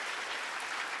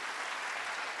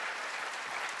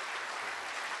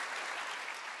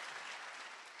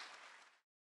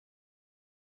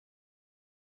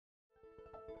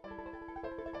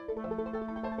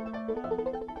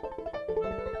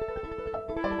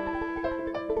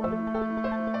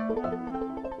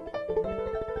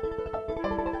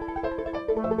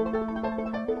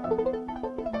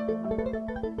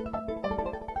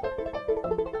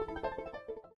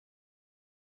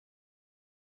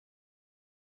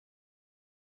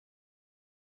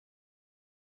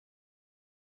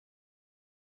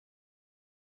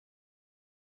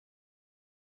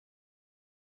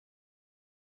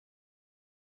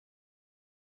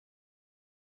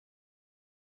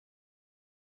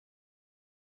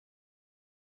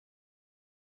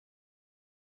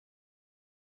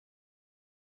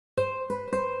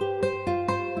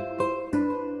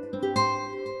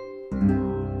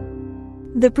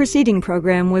 The preceding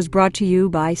program was brought to you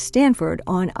by Stanford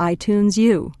on iTunes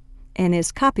U and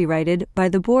is copyrighted by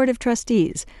the Board of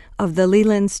Trustees of the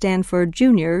Leland Stanford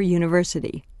Junior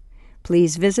University.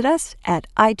 Please visit us at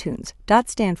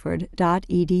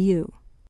itunes.stanford.edu.